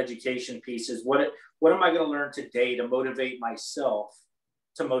about the education piece is what am I going to learn today to motivate myself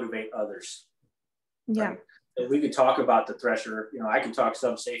to motivate others? Yeah. Right? And we could talk about the thresher. I can talk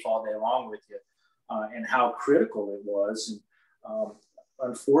sub-safe all day long with you, and how critical it was. And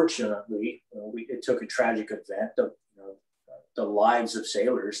unfortunately, it took a tragic event of the lives of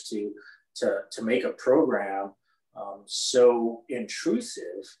sailors to make a program so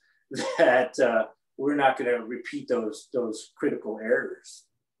intrusive that we're not going to repeat those critical errors.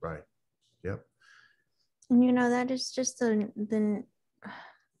 Right. Yep. And that is just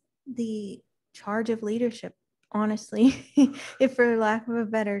the charge of leadership, honestly, if for lack of a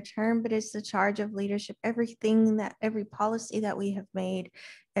better term, but it's the charge of leadership. Every policy that we have made,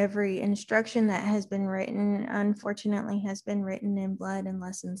 every instruction that has been written, unfortunately, has been written in blood and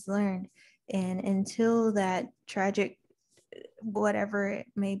lessons learned. And until that tragic, whatever it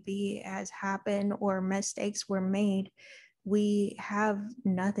may be, has happened or mistakes were made, we have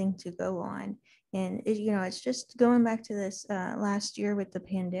nothing to go on. And it's just going back to this last year with the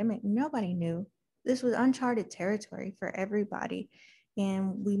pandemic. Nobody knew. This was uncharted territory for everybody.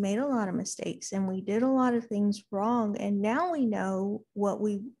 And we made a lot of mistakes and we did a lot of things wrong. And now we know what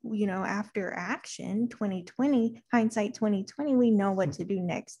after action, 2020, hindsight 2020, we know what to do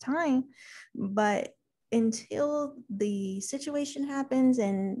next time. But until the situation happens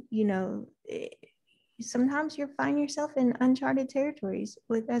and, sometimes you find yourself in uncharted territories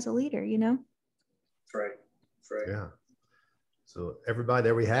as a leader, That's right. That's right. Yeah. So everybody,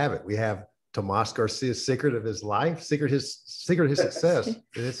 there we have it. We have Tomas Garcia's secret of his life, secret of his success.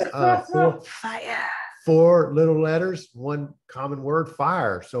 It's fire. 4 little letters, 1 common word,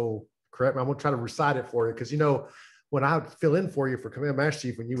 fire. So correct me, I'm gonna try to recite it for you because when I would fill in for you for Command Master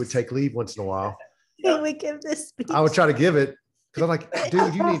Chief, when you would take leave once in a while, he would give this speech. I would try to give it because I'm like,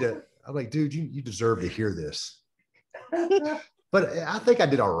 dude, you deserve to hear this. But I think I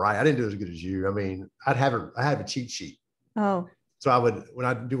did all right. I didn't do as good as you. I mean, I have a cheat sheet. Oh. So when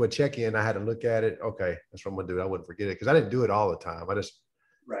I do a check-in, I had to look at it. Okay, that's what I'm gonna do. I wouldn't forget it because I didn't do it all the time. I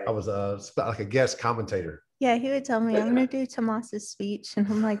was like a guest commentator. Yeah, he would tell me, I'm gonna do Tomas's speech, and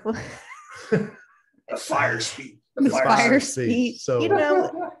I'm like, well, a fire speech. The fire speech. So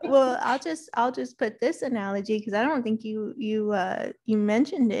well, I'll just put this analogy because I don't think you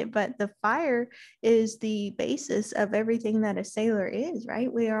mentioned it, but the fire is the basis of everything that a sailor is,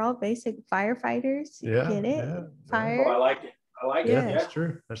 right? We are all basic firefighters. Yeah, get it? Yeah, fire. Oh, I like it. Yeah, that's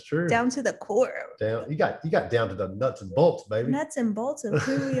true. That's true. Down to the core. You got down to the nuts and bolts, baby. Nuts and bolts of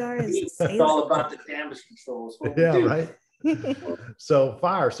who we are as It's sailors. all about the damage controls. Yeah, right. So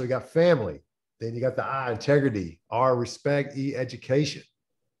fire. So you got family. Then you got the I, integrity. R, respect. E, education.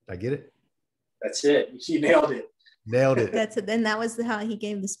 Did I get it? That's it. You nailed it. Nailed it. That's it. Then that was how he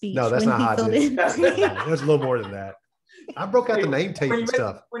gave the speech. No, that's not how I did it. There's a little more than that. I broke out the name tape and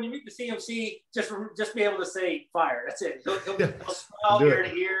stuff. When you meet the CMC, just be able to say fire. That's it. He'll smile ear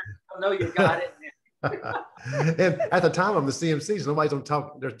to ear. He'll know you got it. And at the time, I'm the CMC, so nobody's going to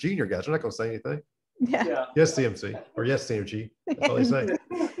talk. There's junior guys. They're not going to say anything. Yeah. Yes, CMC. Or yes, CMG. That's all they say.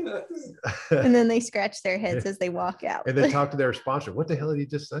 And then they scratch their heads as they walk out. And then talk to their sponsor. What the hell did he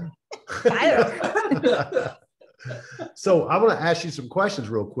just say? Fire. So I want to ask you some questions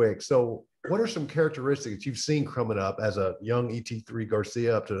real quick. So what are some characteristics you've seen coming up as a young ET3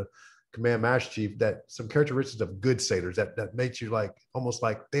 Garcia up to Command Master Chief, that some characteristics of good sailors that makes you like, almost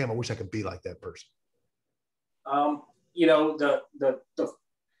like, damn, I wish I could be like that person? The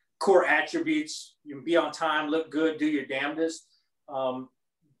core attributes: you be on time, look good, do your damnedest.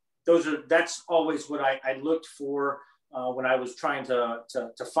 That's always what I looked for when I was trying to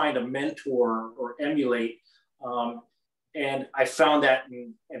find a mentor or emulate. And I found that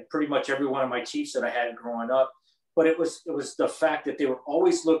in pretty much every one of my chiefs that I had growing up. But it was the fact that they were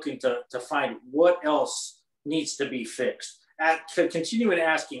always looking to find what else needs to be fixed. Continuing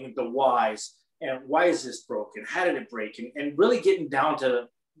asking the whys, and why is this broken? How did it break? And really getting down to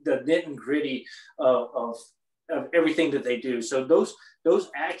the nit and gritty of everything that they do. So those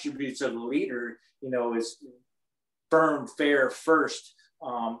attributes of a leader, is firm, fair, first,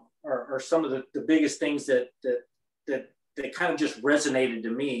 are some of the biggest things that kind of just resonated to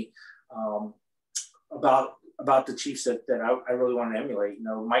me about the chiefs that I really want to emulate.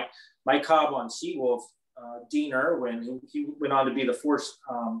 Mike Cobb on Seawolf, Dean Irwin, he went on to be the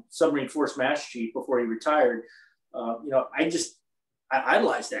submarine force master chief before he retired. I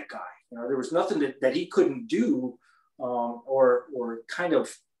idolized that guy. There was nothing that he couldn't do or kind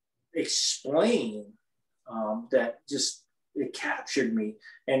of explain that just, it captured me.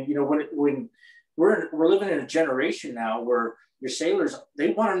 And when we're living in a generation now where your sailors,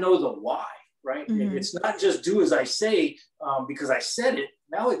 they want to know the why, right? Mm-hmm. It's not just do as I say because I said it.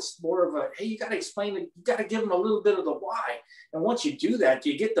 Now it's more of a, hey, you got to explain it. You got to give them a little bit of the why. And once you do that,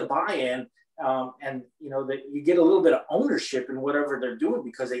 you get the buy-in and that you get a little bit of ownership in whatever they're doing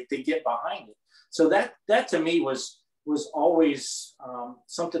because they get behind it. So that to me was always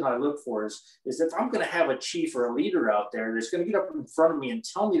something I look for is if I'm going to have a chief or a leader out there that's going to get up in front of me and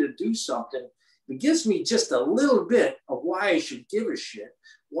tell me to do something, it gives me just a little bit of why I should give a shit,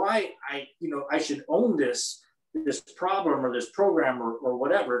 why I should own this problem or this program or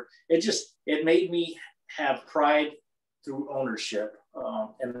whatever. It made me have pride through ownership.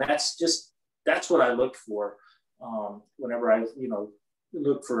 And that's what I look for whenever I,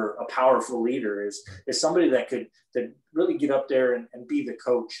 look for a powerful leader is somebody that really get up there and be the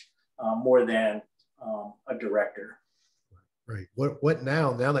coach more than a director. Right. What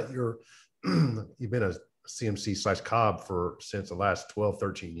now that you've been a CMC/Cobb since the last 12,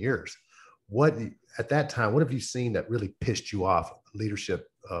 13 years, at that time, what have you seen that really pissed you off? Leadership,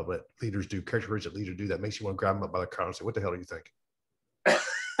 what leaders do, characteristics that leaders do that makes you want to grab them up by the collar and say, what the hell do you think?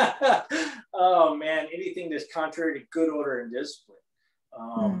 Oh man, anything that's contrary to good order and discipline.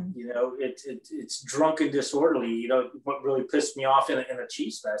 It's drunk and disorderly. What really pissed me off in a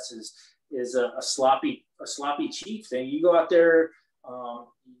Chiefs fest is a sloppy chief thing. You go out there,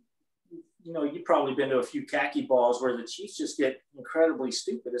 you've probably been to a few khaki balls where the Chiefs just get incredibly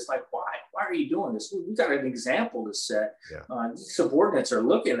stupid. It's like, why are you doing this? We got an example to set. Yeah. Subordinates are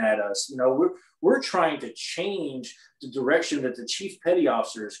looking at us. We're trying to change the direction that the chief petty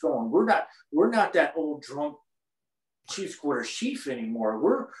officer is going. We're not that old drunk Chief's quarters chief anymore.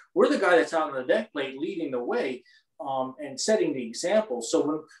 We're the guy that's out on the deck plate leading the way and setting the example.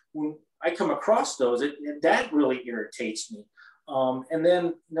 So when I come across those, that really irritates me. And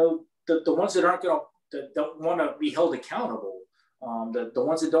then the ones that don't want to be held accountable, the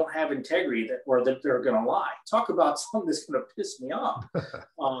ones that don't have integrity or that they're going to lie. Talk about something that's going to piss me off.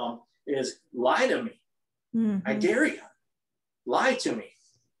 Is lie to me. Mm-hmm. I dare you. Lie to me.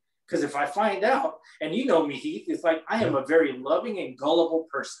 Because if I find out, and you know me, Heath, it's like I am a very loving and gullible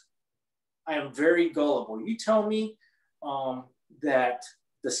person. I am very gullible. You tell me that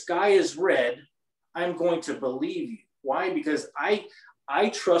the sky is red, I'm going to believe you. Why? Because I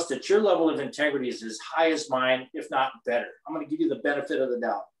trust that your level of integrity is as high as mine, if not better. I'm going to give you the benefit of the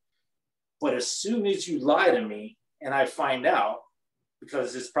doubt. But as soon as you lie to me and I find out,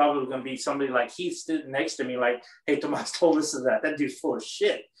 because it's probably going to be somebody like Heath sitting next to me like, hey, Tomas told us that dude's full of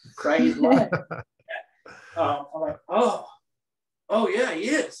shit, right? He's lying. I'm like, oh yeah, he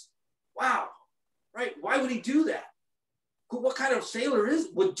is. Wow, right? Why would he do that? What kind of sailor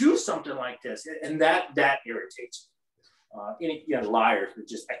would do something like this? And that irritates me. Liars,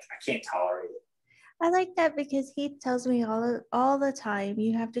 I can't tolerate it. I like that because he tells me all the time,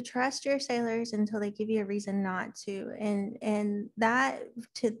 you have to trust your sailors until they give you a reason not to. And that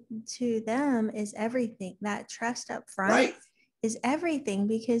to them is everything. That trust up front is everything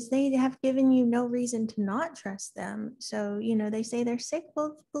because they have given you no reason to not trust them. So, they say they're sick.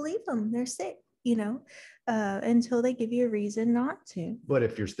 Well, believe them. They're sick, until they give you a reason not to. But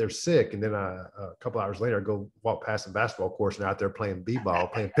if they're sick and then a couple hours later I go walk past the basketball course and out there playing b-ball,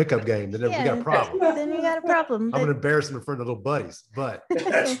 playing pickup game, then we got a problem. Then you got a problem. I'm going to embarrass them in front of little buddies. But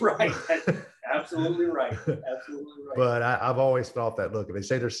that's right. That's absolutely right. Absolutely right. But I've always felt that, look, if they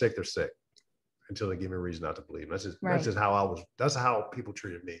say they're sick until they give me a reason not to believe them. That's just how that's how people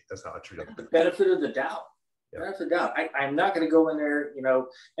treated me. That's how I treated them. The benefit of the doubt. Without a doubt. I'm not going to go in there,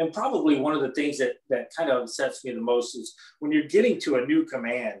 and probably one of the things that kind of upsets me the most is when you're getting to a new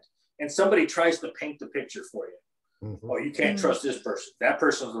command and somebody tries to paint the picture for you. Mm-hmm. Oh, you can't trust this person. That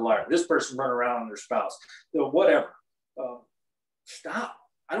person's a liar. This person run around on their spouse. Whatever. Stop.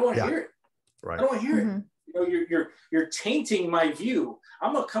 I don't want to hear it. Right. I don't want to hear it. You're tainting my view.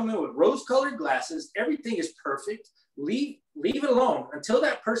 I'm going to come in with rose-colored glasses. Everything is perfect. Leave it alone until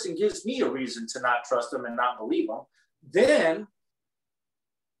that person gives me a reason to not trust them and not believe them. Then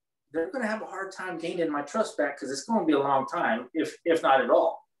they're going to have a hard time gaining my trust back because it's going to be a long time, if not at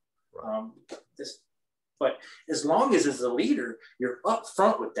all. Right. But as long as a leader, you're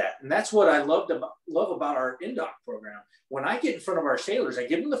upfront with that, and that's what I love about our INDOC program. When I get in front of our sailors, I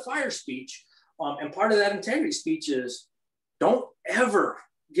give them the fire speech, and part of that integrity speech is, don't ever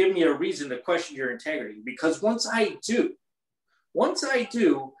give me a reason to question your integrity, because once I do,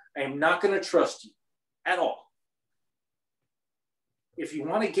 I am not going to trust you at all. If you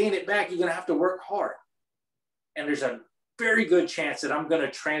want to gain it back, you're going to have to work hard. And there's a very good chance that I'm going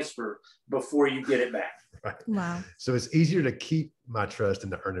to transfer before you get it back. Right. Wow. So it's easier to keep my trust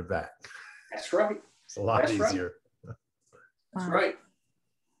than to earn it back. That's right. It's a lot easier. Right. That's right.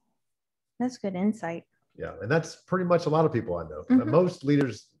 That's good insight. Yeah, and that's pretty much a lot of people I know. Mm-hmm. Most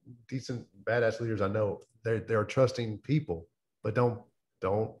leaders, decent, badass leaders I know, they're trusting people, but don't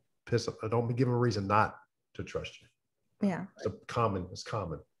don't give them a reason not to trust you. Yeah. It's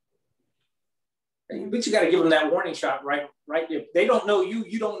common. But you got to give them that warning shot, right? If they don't know you,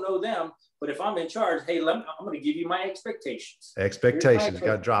 you don't know them. But if I'm in charge, hey, I'm going to give you my expectations. Expectations. You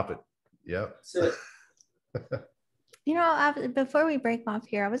got to drop it. Yep. That's it. Before we break off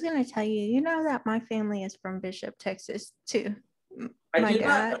here, I was going to tell you, that my family is from Bishop, Texas, too. My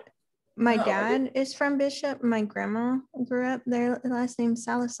dad is from Bishop. My grandma grew up there. Last name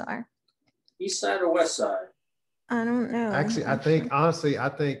Salazar. East side or west side? I don't know. Actually, I think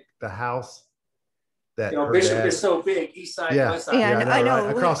the house that Bishop is so big, east side, west side. Yeah, I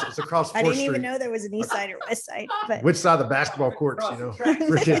know. Right? It's across 4th I didn't Street. even know there was an east side or west side. But which side of the basketball courts,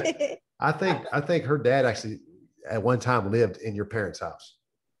 I think her dad actually at one time lived in your parents' house.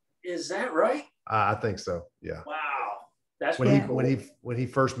 Is that right? I think so. Yeah. Wow. That's when he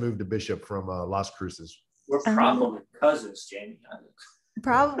first moved to Bishop from Las Cruces. We're probably cousins, Jamie.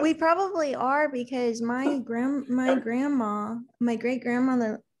 We probably are, because my great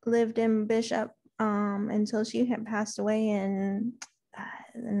grandmother lived in Bishop until she had passed away in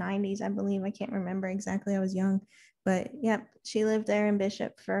the 90s, I believe. I can't remember exactly. I was young, but yep, she lived there in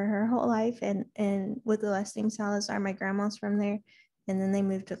Bishop for her whole life, and with the last name Salazar. My grandma's from there, and then they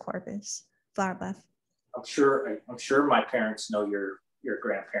moved to Corpus, Flower Bluff. I'm sure my parents know your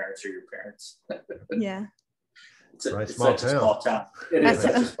grandparents or your parents. Yeah. It's such a small town. It is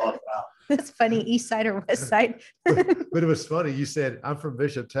such a small town. That's funny, east side or west side. but it was funny. You said, I'm from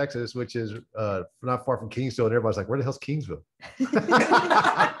Bishop, Texas, which is not far from Kingsville. And everybody's like, where the hell's Kingsville?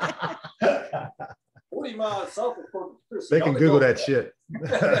 40 miles south of Corpus. They can Google that shit.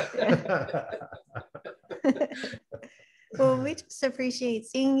 Well, we just appreciate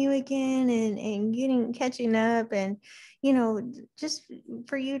seeing you again and catching up, and just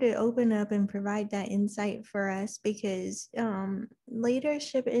for you to open up and provide that insight for us, because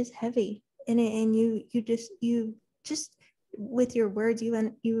leadership is heavy, and you just with your words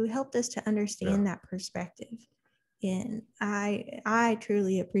you helped us to understand that perspective. And I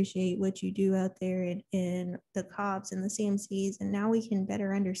truly appreciate what you do out there in the COPs and the CMCs, and now we can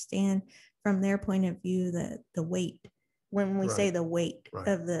better understand from their point of view the weight. When we say the weight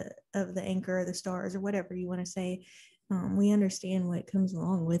of the anchor or the stars or whatever you want to say, we understand what comes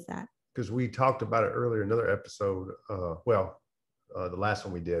along with that. Because we talked about it earlier in another episode. The last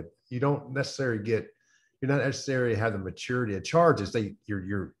one we did. You don't necessarily you're not necessarily have the maturity. A charge is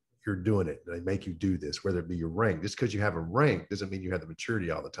you're doing it. They make you do this, whether it be your rank. Just because you have a rank doesn't mean you have the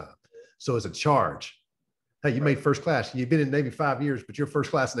maturity all the time. So it's a charge. Hey, you made first class. You've been in the Navy 5 years, but you're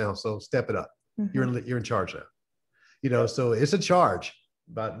first class now. So step it up. Mm-hmm. You're in charge now. So it's a charge,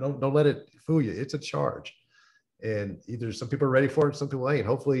 but don't let it fool you. It's a charge. And either some people are ready for it, some people ain't.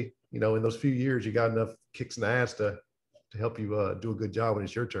 Hopefully, in those few years, you got enough kicks in the ass to help you do a good job when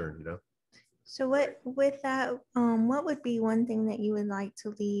it's your turn, So what would be one thing that you would like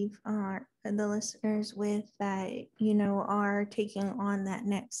to leave the listeners with that, are taking on that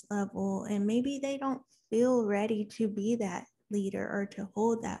next level, and maybe they don't feel ready to be that leader or to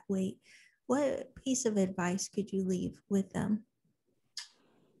hold that weight? What piece of advice could you leave with them?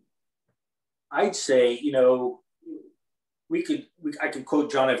 I'd say, I could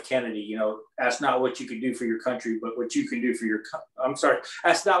quote John F. Kennedy, ask not what you can do for your country, but what you can do for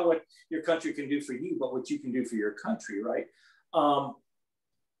ask not what your country can do for you, but what you can do for your country, right? To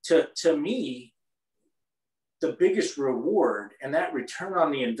me, the biggest reward and that return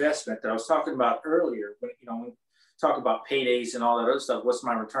on the investment that I was talking about earlier, when we talk about paydays and all that other stuff, what's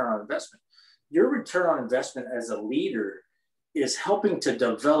my return on investment? Your return on investment as a leader is helping to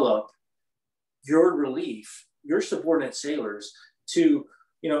develop your relief, your subordinate sailors to,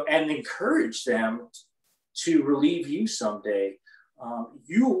 and encourage them to relieve you someday.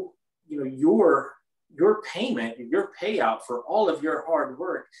 Your payment, your payout for all of your hard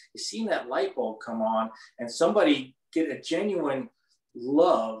work is seeing that light bulb come on and somebody get a genuine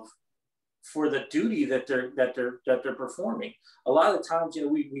love for the duty that they're performing. A lot of times,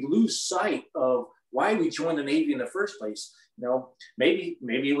 we lose sight of why we joined the Navy in the first place. Maybe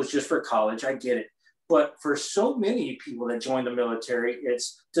it was just for college. I get it. But for so many people that join the military,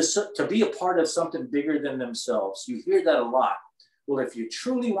 it's to be a part of something bigger than themselves. You hear that a lot. Well, if you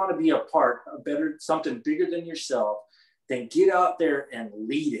truly want to be a part of something bigger than yourself, then get out there and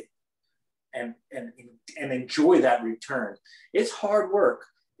lead it and enjoy that return. It's hard work.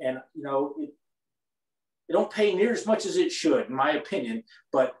 And, it don't pay near as much as it should, in my opinion,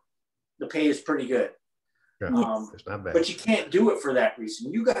 but the pay is pretty good. Yeah, it's not bad. But you can't do it for that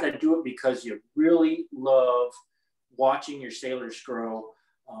reason. You got to do it because you really love watching your sailors grow.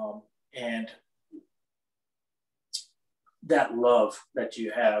 And that love that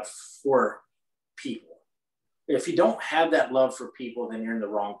you have for people. If you don't have that love for people, then you're in the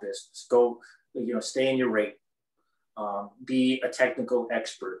wrong business. Go, stay in your rate. Be a technical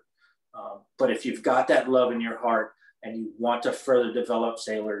expert. But if you've got that love in your heart and you want to further develop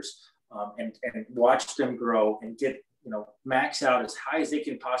sailors and watch them grow and get, max out as high as they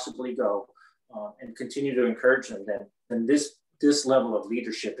can possibly go and continue to encourage them, then this level of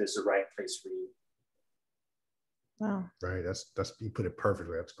leadership is the right place for you. Wow. Right. That's you put it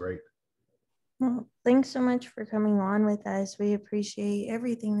perfectly. That's great. Well, thanks so much for coming on with us. We appreciate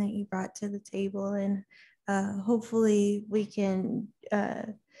everything that you brought to the table, and hopefully we can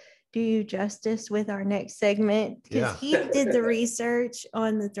do you justice with our next segment, because he did the research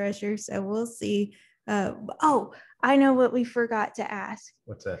on the Thresher, so we'll see. I know what we forgot to ask.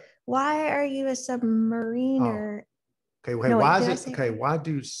 What's that? Why are you a submariner? Okay, why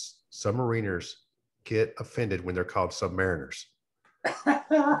do submariners get offended when they're called submariners?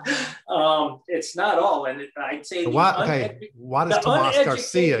 It's not all, and I'd say why does Tomas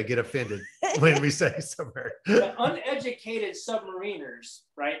Garcia get offended when we say submariner? The uneducated submariners,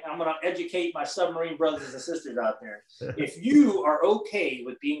 right? I'm going to educate my submarine brothers and sisters out there. If you are okay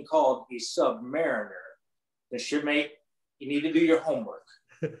with being called a submariner, then shipmate, you need to do your homework.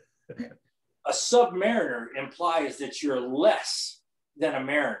 A submariner implies that you're less than a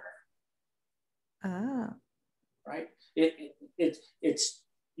mariner. Oh. Right? It's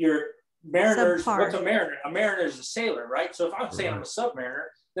your mariners. Subpar. What's a mariner? A mariner is a sailor, right? So if I'm saying I'm a submariner,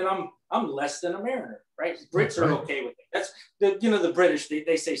 then I'm less than a mariner, right? Brits are okay with it. That's the British.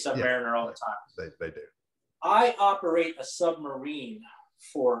 They say submariner all the time. They do. I operate a submarine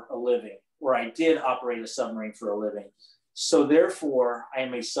for a living, or I did operate a submarine for a living. So therefore, I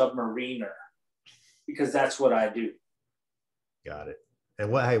am a submariner because that's what I do. Got it.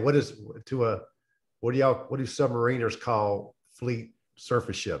 And what do submariners call fleet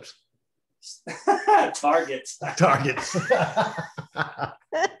surface ships? Targets.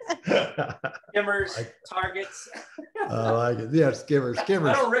 Skimmers, targets. I like it. Yeah, skimmers. I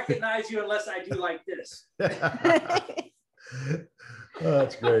don't recognize you unless I do like this.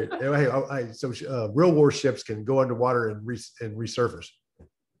 That's great. So real warships can go underwater and resurface.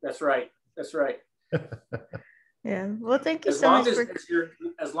 That's right. Yeah. Well, thank you so much.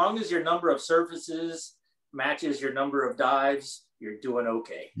 As long as your number of surfaces matches your number of dives, you're doing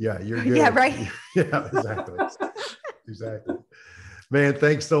okay. Yeah, you're good. Yeah, right. Yeah, exactly. Exactly. Man,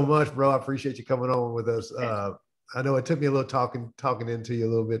 thanks so much, bro. I appreciate you coming on with us. I know it took me a little talking into you a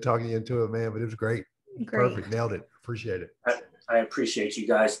little bit, talking you into it, man, but it was great. Perfect. Nailed it. Appreciate it. I appreciate you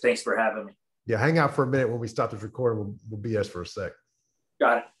guys. Thanks for having me. Yeah, hang out for a minute when we stop this recording. We'll BS for a sec.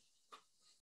 Got it.